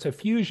cancer, where it's a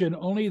fusion,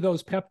 only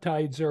those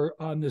peptides are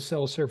on the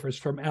cell surface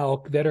from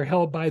ALK that are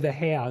held by the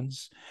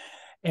hands.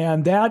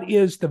 And that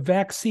is the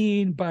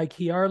vaccine by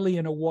Chiarli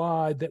and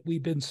Awad that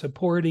we've been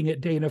supporting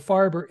at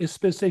Dana-Farber is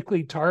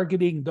specifically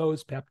targeting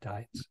those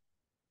peptides.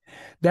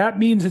 That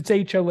means it's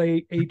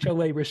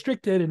HLA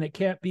restricted, and it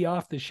can't be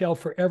off the shelf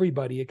for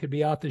everybody. It could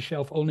be off the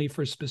shelf only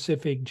for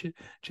specific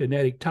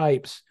genetic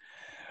types.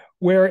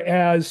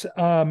 Whereas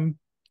in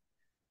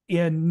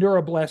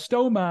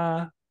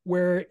neuroblastoma,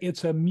 where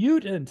it's a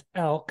mutant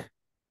ALK,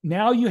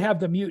 now you have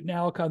the mutant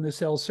ALK on the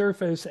cell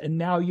surface, and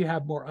now you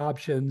have more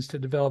options to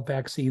develop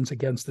vaccines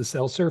against the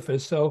cell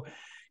surface. So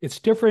it's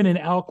different in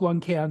ALK lung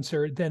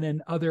cancer than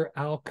in other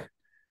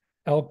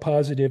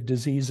ALK-positive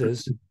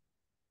diseases.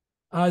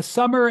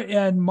 Summer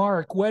and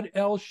Mark, what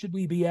else should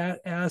we be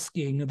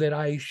asking that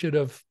I should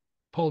have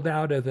pulled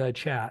out of the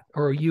chat?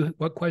 Or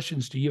what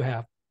questions do you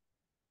have?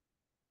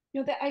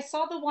 I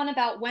saw the one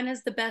about when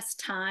is the best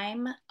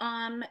time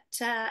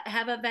to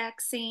have a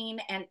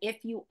vaccine, and if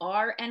you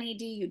are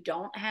NED, you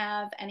don't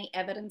have any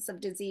evidence of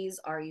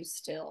disease, are you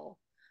still?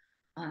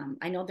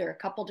 I know there are a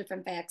couple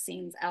different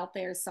vaccines out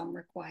there. Some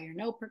require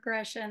no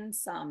progression,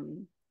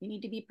 some you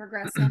need to be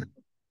progressing.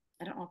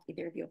 I don't know if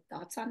either of you have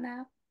thoughts on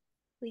that,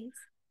 please.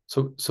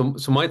 So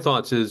my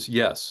thoughts is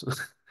yes,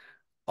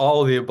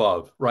 all of the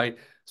above, right?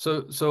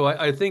 So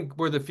I think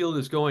where the field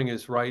is going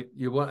is right.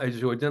 As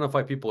you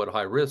identify people at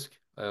high risk.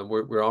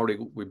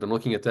 We've been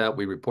looking at that.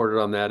 We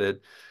reported on that at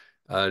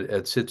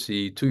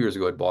SITC 2 years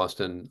ago at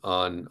Boston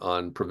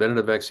on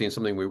preventative vaccines,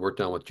 something we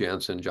worked on with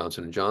Johnson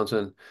 &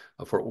 Johnson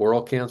for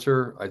oral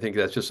cancer. I think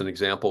that's just an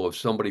example of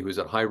somebody who's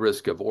at high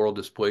risk of oral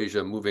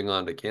dysplasia moving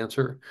on to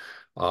cancer.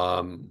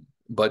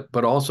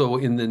 But also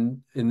in the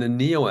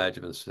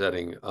neoadjuvant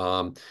setting,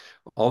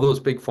 all those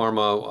big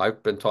pharma,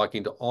 I've been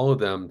talking to all of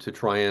them to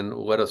try and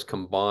let us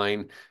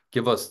combine,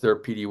 give us their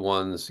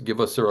PD-1s, give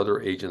us their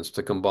other agents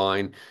to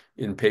combine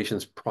in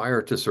patients prior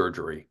to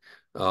surgery,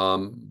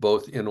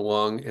 both in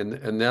lung,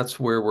 and that's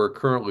where we're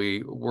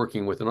currently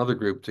working with another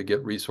group to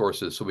get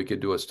resources so we could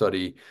do a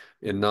study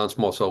in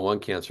non-small cell lung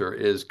cancer,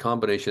 is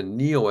combination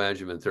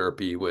neoadjuvant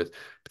therapy with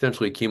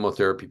potentially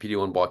chemotherapy,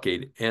 PD-1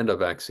 blockade, and a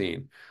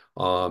vaccine.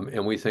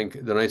 And we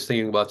think the nice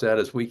thing about that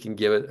is we can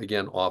give it,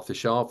 again, off the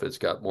shelf. It's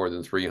got more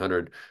than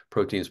 300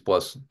 proteins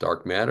plus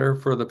dark matter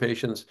for the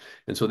patients.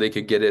 And so they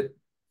could get it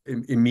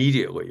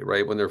immediately,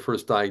 right? When they're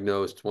first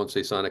diagnosed, once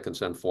they sign a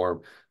consent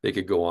form, they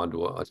could go on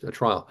to a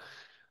trial.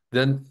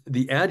 Then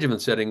the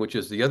adjuvant setting, which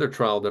is the other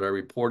trial that I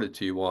reported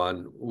to you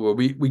on, where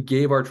we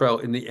gave our trial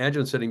in the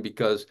adjuvant setting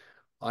because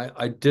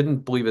I didn't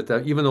believe it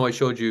that, even though I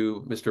showed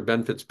you Mr.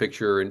 Benfit's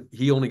picture and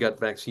he only got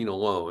vaccine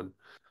alone,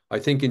 I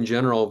think in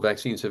general,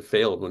 vaccines have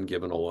failed when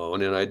given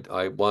alone, and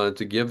I wanted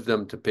to give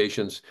them to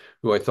patients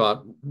who I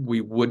thought we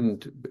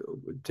wouldn't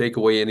take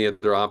away any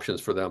other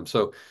options for them.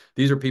 So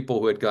these are people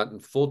who had gotten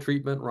full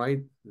treatment,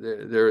 right?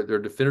 They're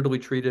definitively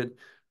treated.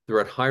 They're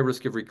at high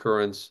risk of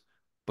recurrence,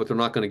 but they're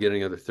not going to get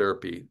any other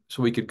therapy.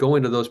 So we could go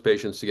into those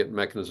patients to get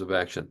mechanism of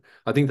action.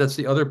 I think that's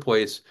the other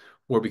place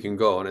where we can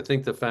go. And I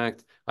think the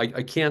fact,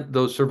 I can't,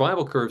 those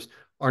survival curves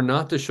are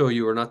not to show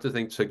you or not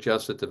to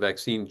suggest that the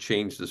vaccine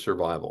changed the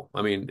survival.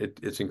 I mean,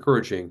 it's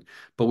encouraging,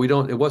 but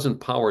it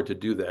wasn't powered to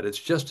do that. It's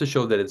just to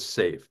show that it's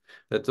safe,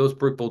 that those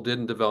people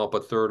didn't develop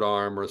a third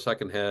arm or a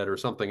second head or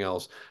something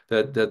else,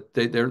 that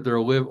they're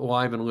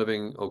alive and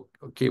living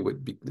okay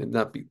with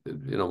not be,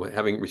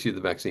 having received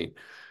the vaccine.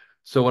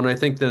 So when I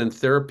think that in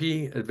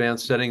therapy,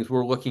 advanced settings,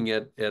 we're looking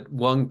at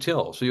lung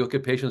TIL. So you look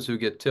at patients who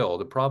get TIL.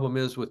 The problem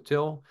is with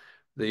TIL,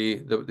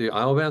 the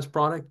Iovance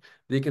product,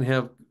 they can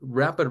have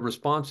rapid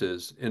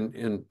responses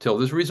in TIL.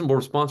 There's a reasonable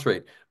response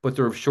rate, but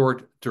they're of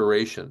short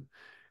duration.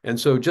 And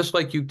so just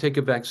like you take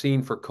a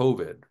vaccine for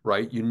COVID,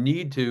 right, you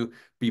need to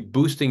be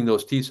boosting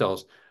those T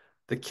cells.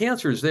 The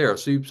cancer is there.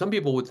 So some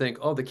people would think,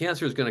 oh, the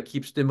cancer is going to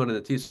keep stimulating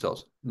the T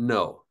cells.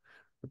 No.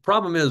 The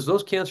problem is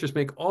those cancers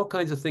make all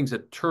kinds of things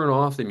that turn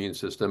off the immune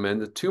system, and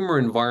the tumor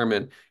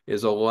environment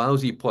is a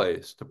lousy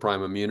place to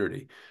prime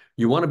immunity.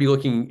 You want to be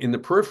looking in the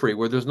periphery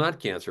where there's not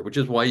cancer, which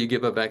is why you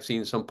give a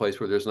vaccine someplace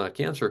where there's not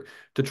cancer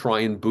to try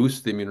and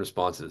boost the immune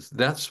responses.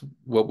 That's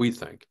what we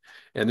think.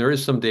 And there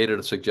is some data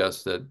to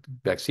suggest that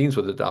vaccines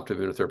with adoptive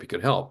immunotherapy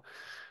could help.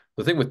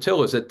 The thing with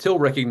TIL is that TIL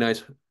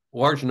recognize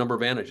large number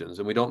of antigens,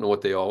 and we don't know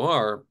what they all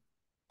are.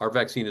 Our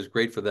vaccine is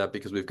great for that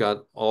because we've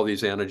got all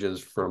these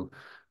antigens from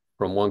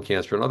lung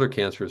cancer and other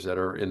cancers that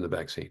are in the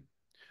vaccine.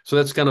 So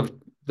that's kind of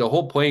the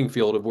whole playing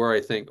field of where I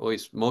think, at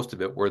least most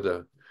of it, where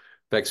the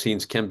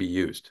vaccines can be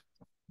used.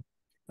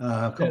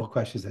 A couple of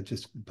questions that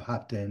just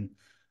popped in.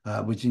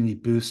 Would you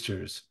need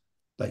boosters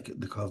like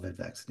the COVID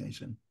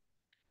vaccination?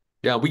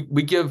 Yeah,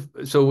 we give,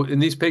 so in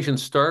these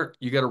patients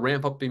you got to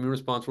ramp up the immune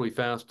response really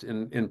fast.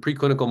 In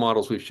preclinical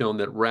models, we've shown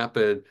that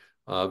rapid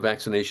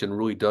vaccination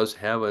really does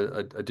have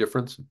a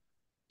difference.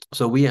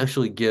 So we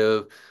actually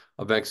give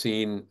a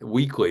vaccine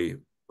weekly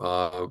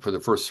for the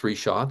first 3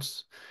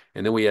 shots,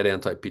 and then we add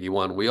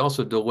anti-PD-1. We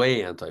also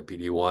delay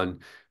anti-PD-1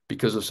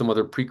 because of some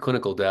other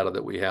preclinical data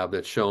that we have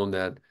that's shown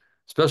that,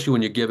 especially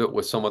when you give it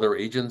with some other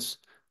agents,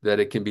 that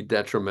it can be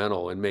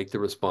detrimental and make the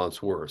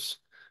response worse.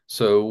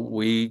 So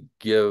we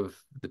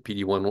give the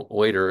PD-1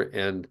 later,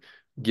 and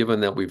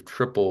given that we've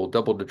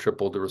doubled to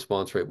tripled the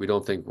response rate, we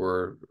don't think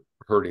we're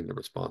hurting the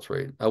response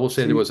rate. I will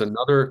say there was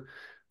another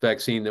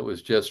vaccine that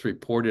was just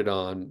reported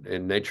on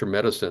in Nature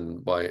Medicine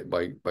by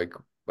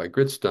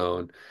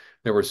Gritstone.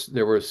 There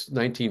was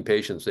 19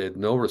 patients. They had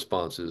no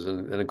responses,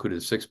 and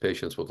included 6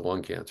 patients with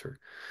lung cancer.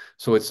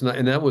 So it's not,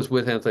 and that was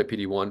with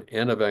anti-PD-1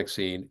 and a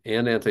vaccine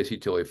and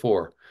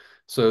anti-CTLA-4.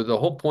 So the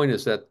whole point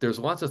is that there's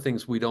lots of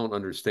things we don't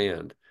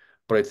understand.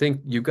 But I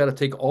think you've got to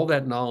take all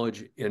that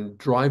knowledge and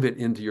drive it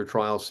into your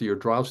trials. So your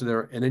trials are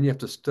there, and then you have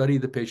to study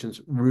the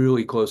patients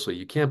really closely.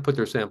 You can't put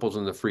their samples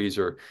in the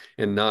freezer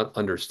and not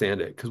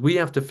understand it, because we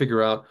have to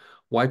figure out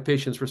why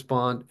patients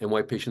respond and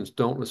why patients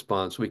don't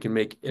respond, so we can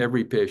make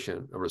every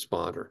patient a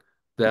responder.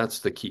 That's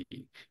the key.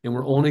 And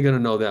we're only going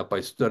to know that by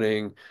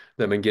studying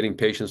them and getting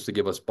patients to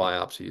give us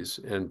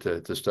biopsies and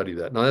to study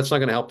that. Now, that's not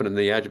going to help in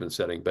the adjuvant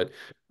setting, but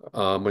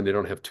when they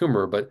don't have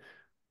tumor,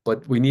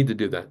 but we need to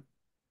do that.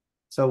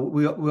 So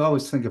we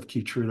always think of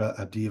Keytruda,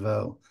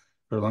 Opdivo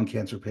for lung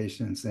cancer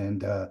patients,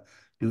 and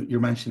you're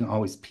mentioning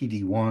always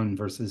PD-1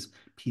 versus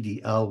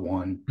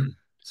PD-L1.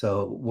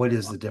 So what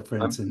is the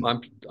difference in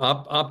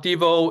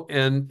Opdivo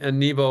and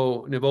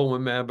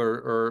nivolumab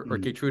or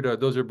Keytruda?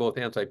 Those are both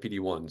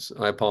anti-PD-1s.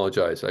 I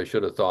apologize. I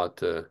should have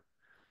thought.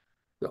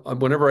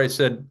 Whenever I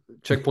said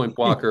checkpoint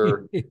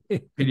blocker,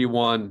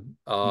 PD-1,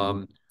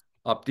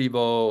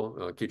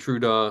 Opdivo,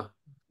 Keytruda,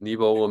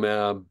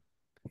 nivolumab.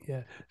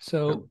 Yeah.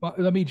 So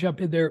let me jump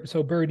in there.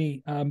 So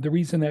Bernie, the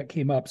reason that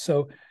came up.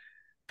 So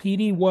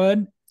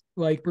PD-1,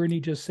 like Bernie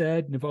just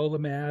said,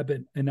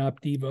 nivolumab and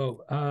Opdivo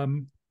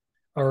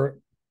are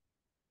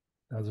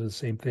those are the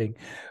same thing.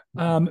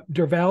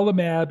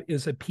 Durvalumab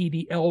is a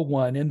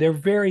PD-L1, and they're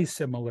very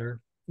similar.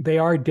 They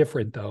are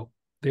different, though.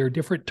 They're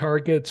different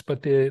targets,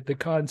 but the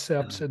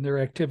concepts and their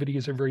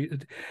activities are very.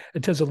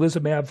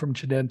 Atezolizumab from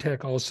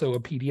Genentech, also a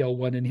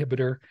PD-L1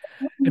 inhibitor.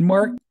 And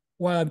Mark,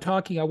 while I'm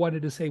talking, I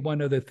wanted to say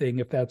one other thing,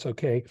 if that's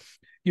okay.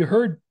 You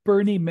heard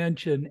Bernie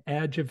mention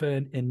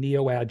adjuvant and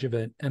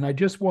neoadjuvant, and I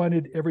just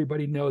wanted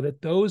everybody to know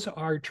that those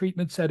are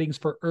treatment settings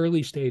for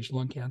early stage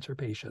lung cancer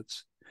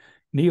patients.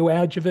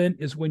 Neoadjuvant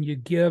is when you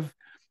give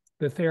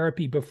the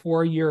therapy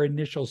before your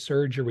initial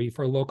surgery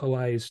for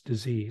localized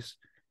disease.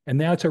 And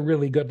that's a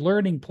really good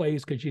learning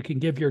place, because you can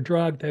give your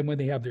drug, then when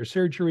they have their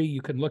surgery,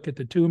 you can look at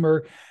the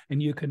tumor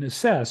and you can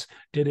assess,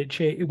 did it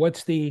change?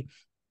 What's the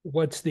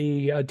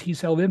T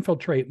cell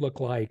infiltrate look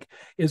like?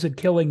 Is it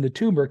killing the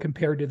tumor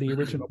compared to the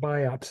original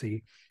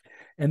biopsy?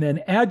 And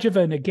then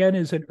adjuvant, again,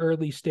 is an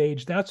early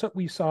stage. That's what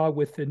we saw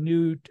with the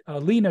new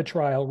LENA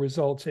trial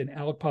results in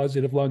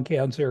ALK-positive lung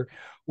cancer,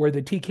 where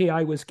the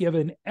TKI was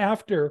given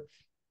after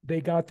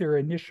they got their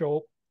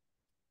initial,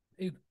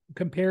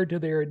 compared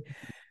to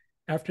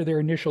after their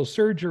initial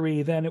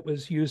surgery. Then it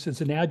was used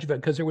as an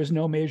adjuvant because there was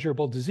no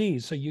measurable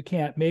disease. So you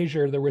can't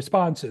measure the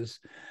responses.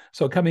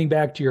 So coming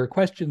back to your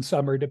question,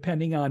 Summer,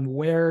 depending on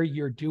where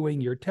you're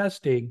doing your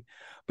testing,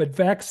 but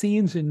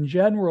vaccines in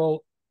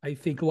general, I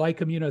think, like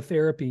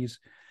immunotherapies,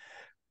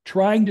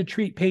 trying to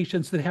treat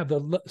patients that have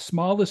the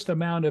smallest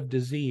amount of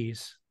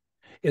disease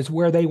is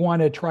where they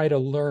want to try to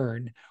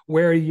learn,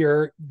 where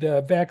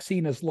the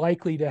vaccine is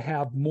likely to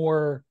have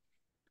more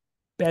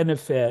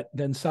benefit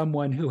than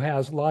someone who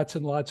has lots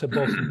and lots of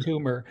bulky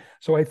tumor.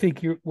 So I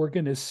think we're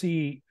going to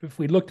see, if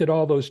we looked at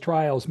all those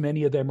trials,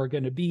 many of them are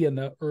going to be in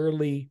the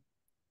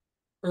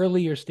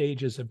earlier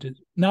stages of,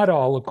 not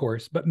all, of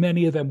course, but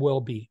many of them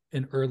will be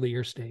in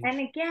earlier stage. And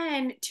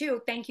again,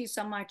 too, thank you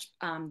so much,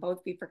 both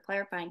of you, for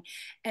clarifying.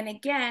 And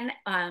again,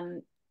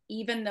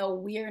 even though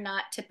we're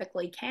not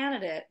typically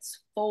candidates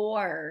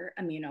for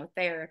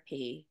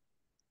immunotherapy,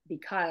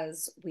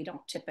 because we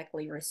don't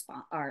typically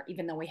respond, or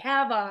even though we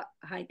have a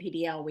high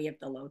PDL, we have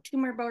the low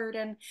tumor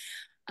burden.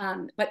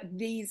 But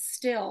we're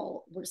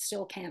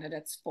still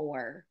candidates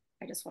for,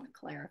 I just want to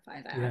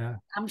clarify that. Yeah.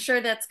 I'm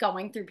sure that's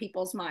going through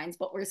people's minds,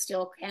 but we're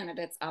still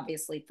candidates,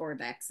 obviously, for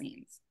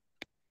vaccines.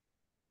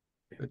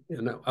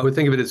 And I would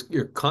think of it as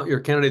your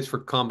candidates for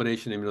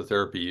combination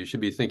immunotherapy. You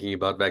should be thinking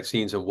about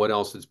vaccines and what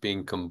else it's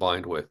being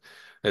combined with.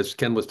 As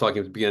Ken was talking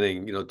at the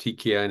beginning,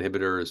 TKI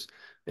inhibitors,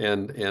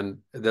 and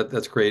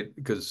that's great,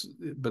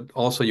 but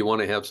also you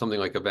want to have something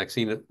like a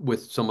vaccine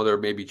with some other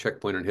maybe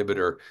checkpoint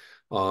inhibitor.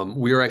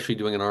 We are actually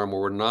doing an arm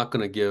where we're not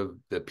going to give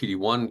the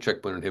PD-1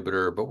 checkpoint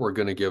inhibitor, but we're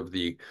going to give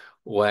the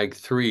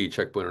LAG-3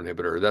 checkpoint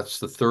inhibitor. That's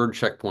the third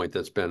checkpoint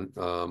that's been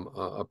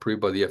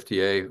approved by the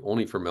FDA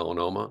only for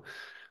melanoma.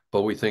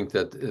 But we think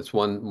that it's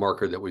one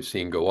marker that we've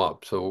seen go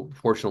up. So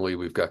fortunately,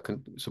 we've got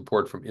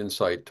support from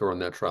Insight to run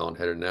that trial in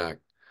head and neck.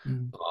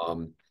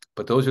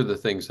 But those are the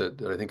things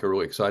that I think are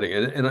really exciting.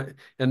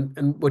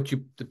 And what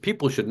the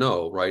people should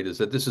know, right, is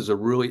that this is a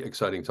really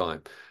exciting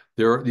time.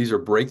 These are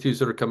breakthroughs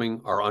that are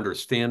coming. Our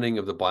understanding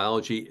of the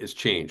biology is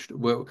changed.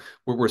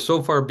 We're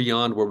so far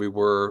beyond where we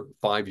were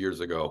 5 years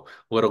ago,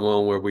 let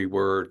alone where we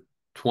were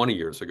 20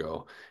 years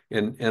ago.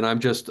 And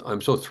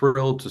I'm so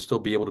thrilled to still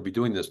be able to be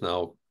doing this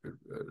now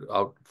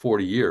out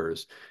 40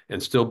 years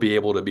and still be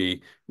able to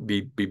be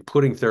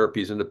putting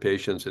therapies into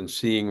patients and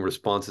seeing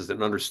responses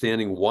and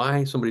understanding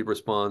why somebody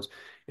responds,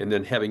 and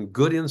then having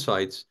good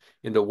insights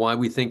into why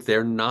we think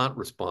they're not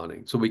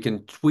responding, so we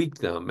can tweak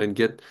them and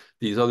get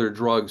these other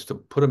drugs to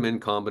put them in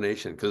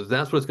combination, because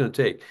that's what it's going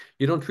to take.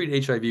 You don't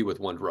treat HIV with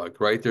one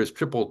drug, right? There's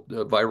triple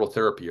viral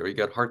therapy, or you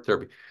got heart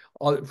therapy.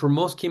 For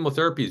most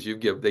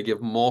chemotherapies they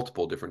give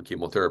multiple different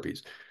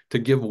chemotherapies. To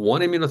give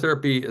one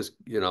immunotherapy is,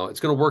 it's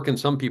going to work in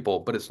some people,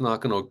 but it's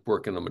not going to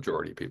work in the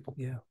majority of people.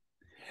 Yeah.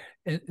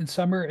 And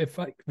Summer,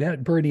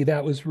 Bernie,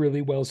 that was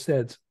really well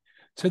said.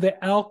 To the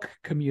ALK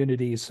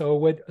community, so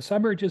what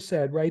Summer just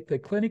said, right? The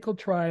clinical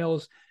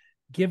trials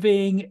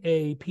giving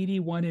a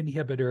PD-1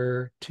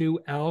 inhibitor to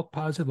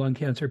ALK-positive lung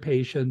cancer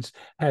patients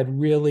had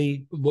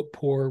really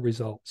poor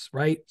results,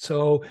 right?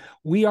 So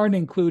we aren't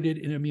included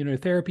in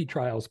immunotherapy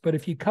trials. But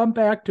if you come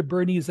back to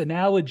Bernie's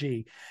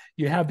analogy,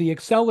 you have the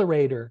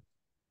accelerator,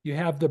 you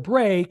have the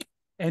brake,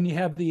 and you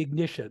have the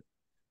ignition.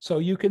 So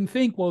you can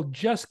think, well,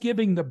 just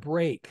giving the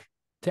brake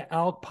to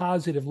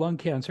ALK-positive lung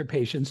cancer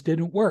patients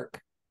didn't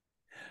work.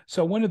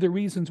 So one of the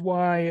reasons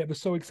why I was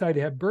so excited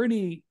to have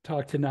Bernie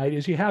talk tonight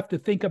is you have to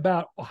think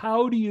about,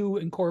 how do you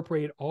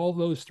incorporate all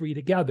those three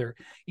together,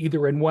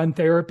 either in one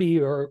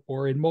therapy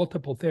or in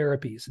multiple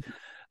therapies.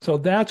 So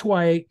that's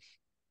why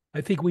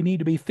I think we need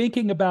to be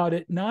thinking about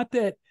it. Not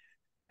that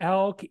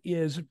ALK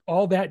is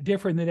all that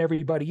different than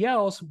everybody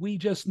else. We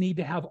just need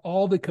to have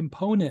all the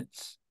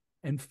components.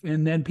 And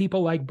then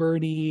people like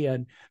Bernie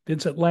and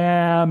Vincent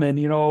Lamb and,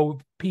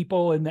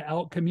 people in the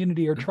ALK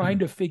community are trying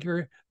to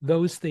figure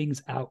those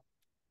things out.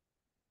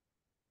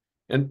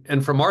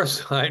 And from our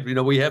side,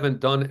 we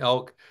haven't done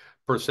ALK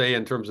per se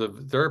in terms of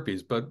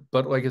therapies,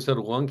 but like I said,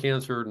 lung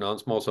cancer,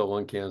 non-small cell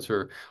lung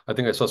cancer. I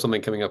think I saw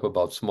something coming up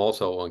about small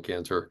cell lung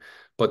cancer.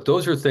 But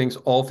those are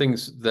all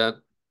things that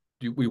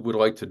we would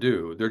like to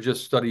do. They're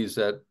just studies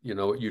that you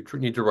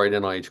need to write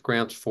NIH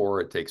grants for.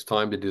 It takes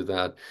time to do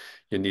that.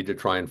 You need to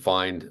try and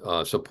find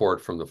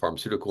support from the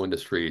pharmaceutical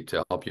industry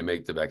to help you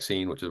make the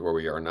vaccine, which is where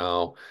we are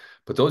now.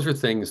 But those are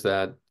things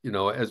that,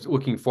 as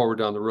looking forward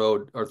down the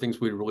road, are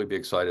things we'd really be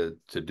excited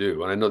to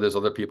do. And I know there's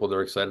other people that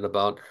are excited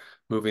about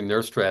moving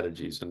their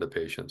strategies into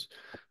patients.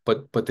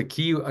 But the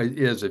key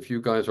is, if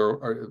you guys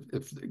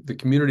if the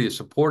community is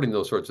supporting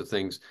those sorts of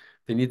things,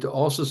 they need to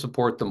also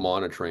support the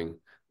monitoring.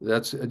 I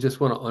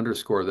just want to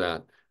underscore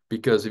that,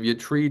 because if you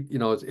treat,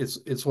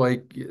 it's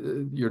like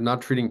you're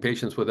not treating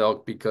patients with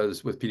ALK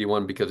with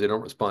PD-1 because they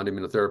don't respond to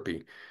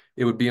immunotherapy.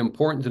 It would be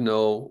important to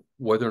know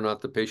whether or not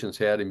the patients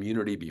had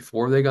immunity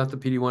before they got the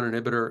PD-1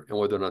 inhibitor and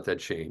whether or not that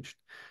changed.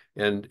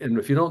 And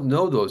if you don't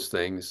know those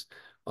things,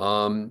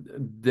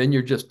 then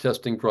you're just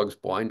testing drugs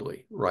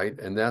blindly, right?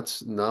 And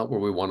that's not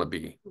where we want to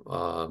be.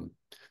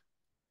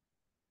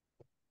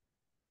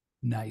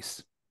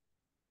 Nice.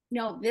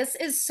 No, this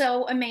is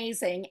so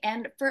amazing.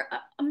 And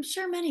I'm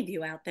sure many of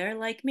you out there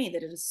like me,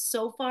 that it is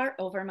so far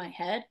over my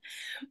head,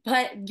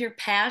 but your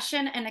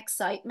passion and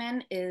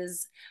excitement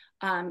is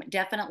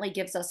definitely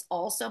gives us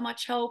all so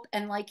much hope.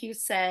 And like you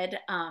said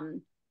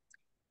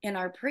in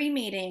our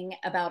pre-meeting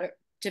about it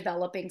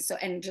developing,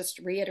 and just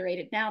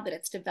reiterated now that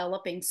it's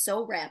developing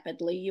so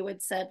rapidly, you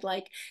had said,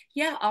 like,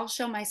 yeah, I'll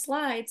show my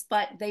slides,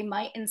 but they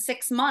might, in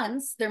 6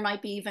 months, there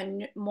might be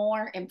even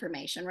more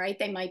information, right?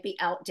 They might be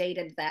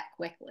outdated that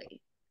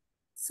quickly.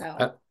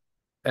 So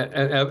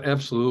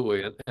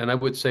absolutely. And I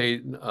would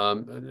say,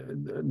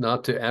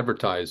 not to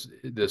advertise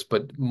this,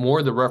 but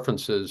more the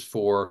references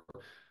for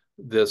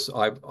this.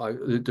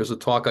 There's a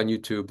talk on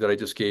YouTube that I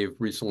just gave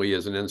recently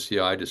as an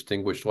NCI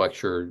distinguished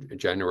lecture,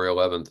 January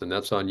 11th, and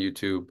that's on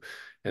YouTube.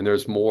 And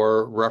there's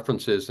more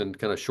references and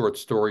kind of short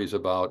stories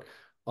about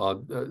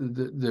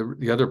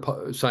the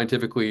other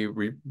scientifically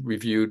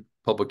reviewed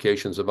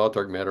publications about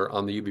dark matter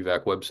on the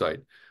UBVAC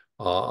website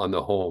on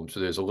the home. So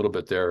there's a little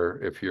bit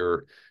there if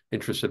you're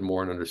interested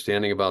more in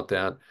understanding about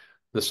that.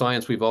 The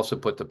science, we've also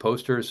put the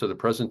posters, so the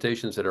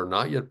presentations that are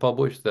not yet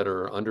published, that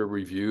are under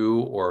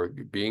review or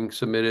being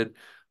submitted,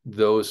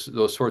 those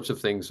sorts of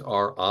things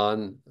are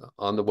on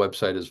the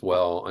website as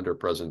well under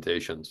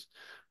presentations.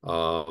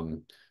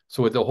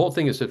 So the whole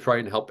thing is to try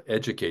and help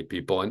educate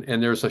people.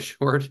 And there's a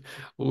short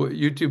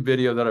YouTube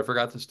video that I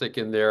forgot to stick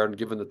in there, and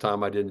given the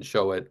time, I didn't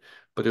show it.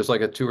 But there's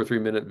like a 2 or 3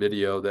 minute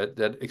video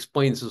that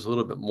explains this a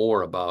little bit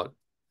more about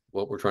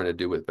what we're trying to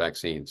do with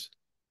vaccines.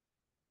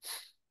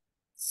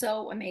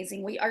 So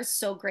amazing. We are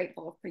so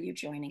grateful for you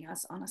joining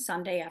us on a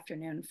Sunday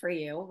afternoon for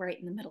you, right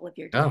in the middle of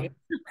your day.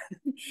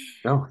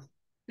 No.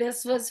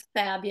 This was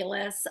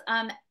fabulous.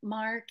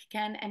 Mark,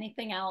 Ken,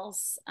 anything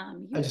else?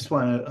 I just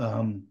want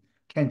to,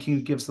 Ken, can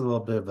you give us a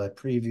little bit of a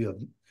preview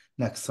of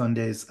next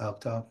Sunday's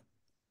ALKtALK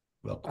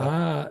real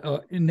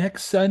quick?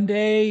 Next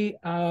Sunday,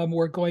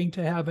 we're going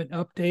to have an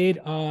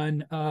update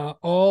on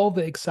all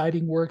the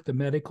exciting work the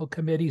medical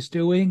committee's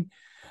doing.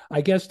 I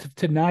guess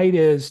tonight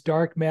is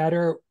dark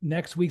matter.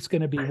 Next week's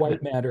going to be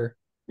white matter.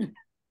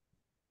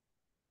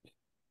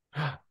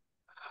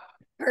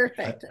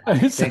 Perfect.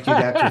 Thank you,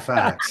 Dr.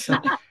 Fox.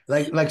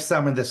 like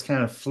summer, this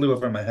kind of flew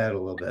over my head a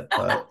little bit,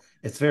 but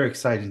it's very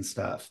exciting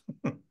stuff.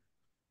 So,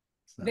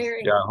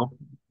 Very Yeah,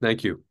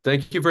 thank you.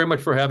 Thank you very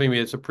much for having me.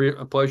 It's a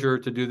pleasure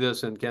to do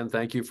this. And Ken,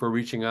 thank you for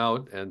reaching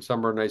out. And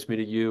Summer, nice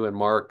meeting you. And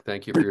Mark,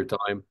 thank you for your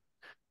time.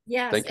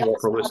 yes. Thank you all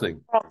for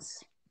listening.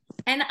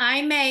 And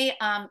I may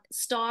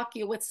stalk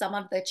you with some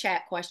of the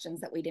chat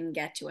questions that we didn't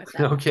get to. If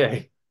that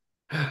Okay.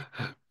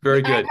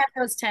 Very good. I have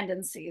those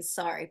tendencies,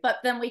 sorry, but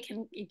then we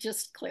can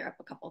just clear up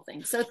a couple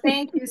things. So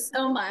thank you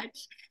so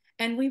much.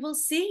 And we will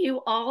see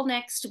you all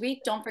next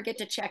week. Don't forget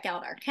to check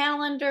out our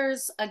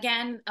calendars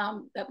again,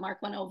 that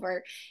Mark went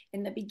over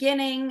in the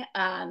beginning.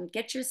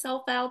 Get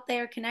yourself out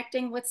there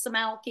connecting with some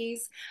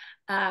Alkies,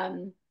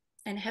 and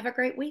have a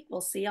great week.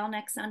 We'll see y'all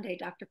next Sunday,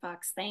 Dr.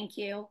 Fox. Thank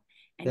you.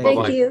 And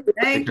Bye-bye. Thank you.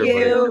 Thank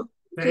you.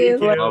 thank you.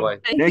 Bye-bye.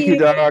 Thank you,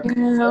 Doc.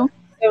 So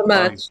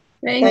much.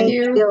 Thank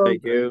you.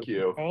 Thank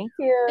you. Thank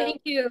you.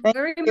 Thank you Thank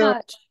very you.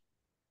 much.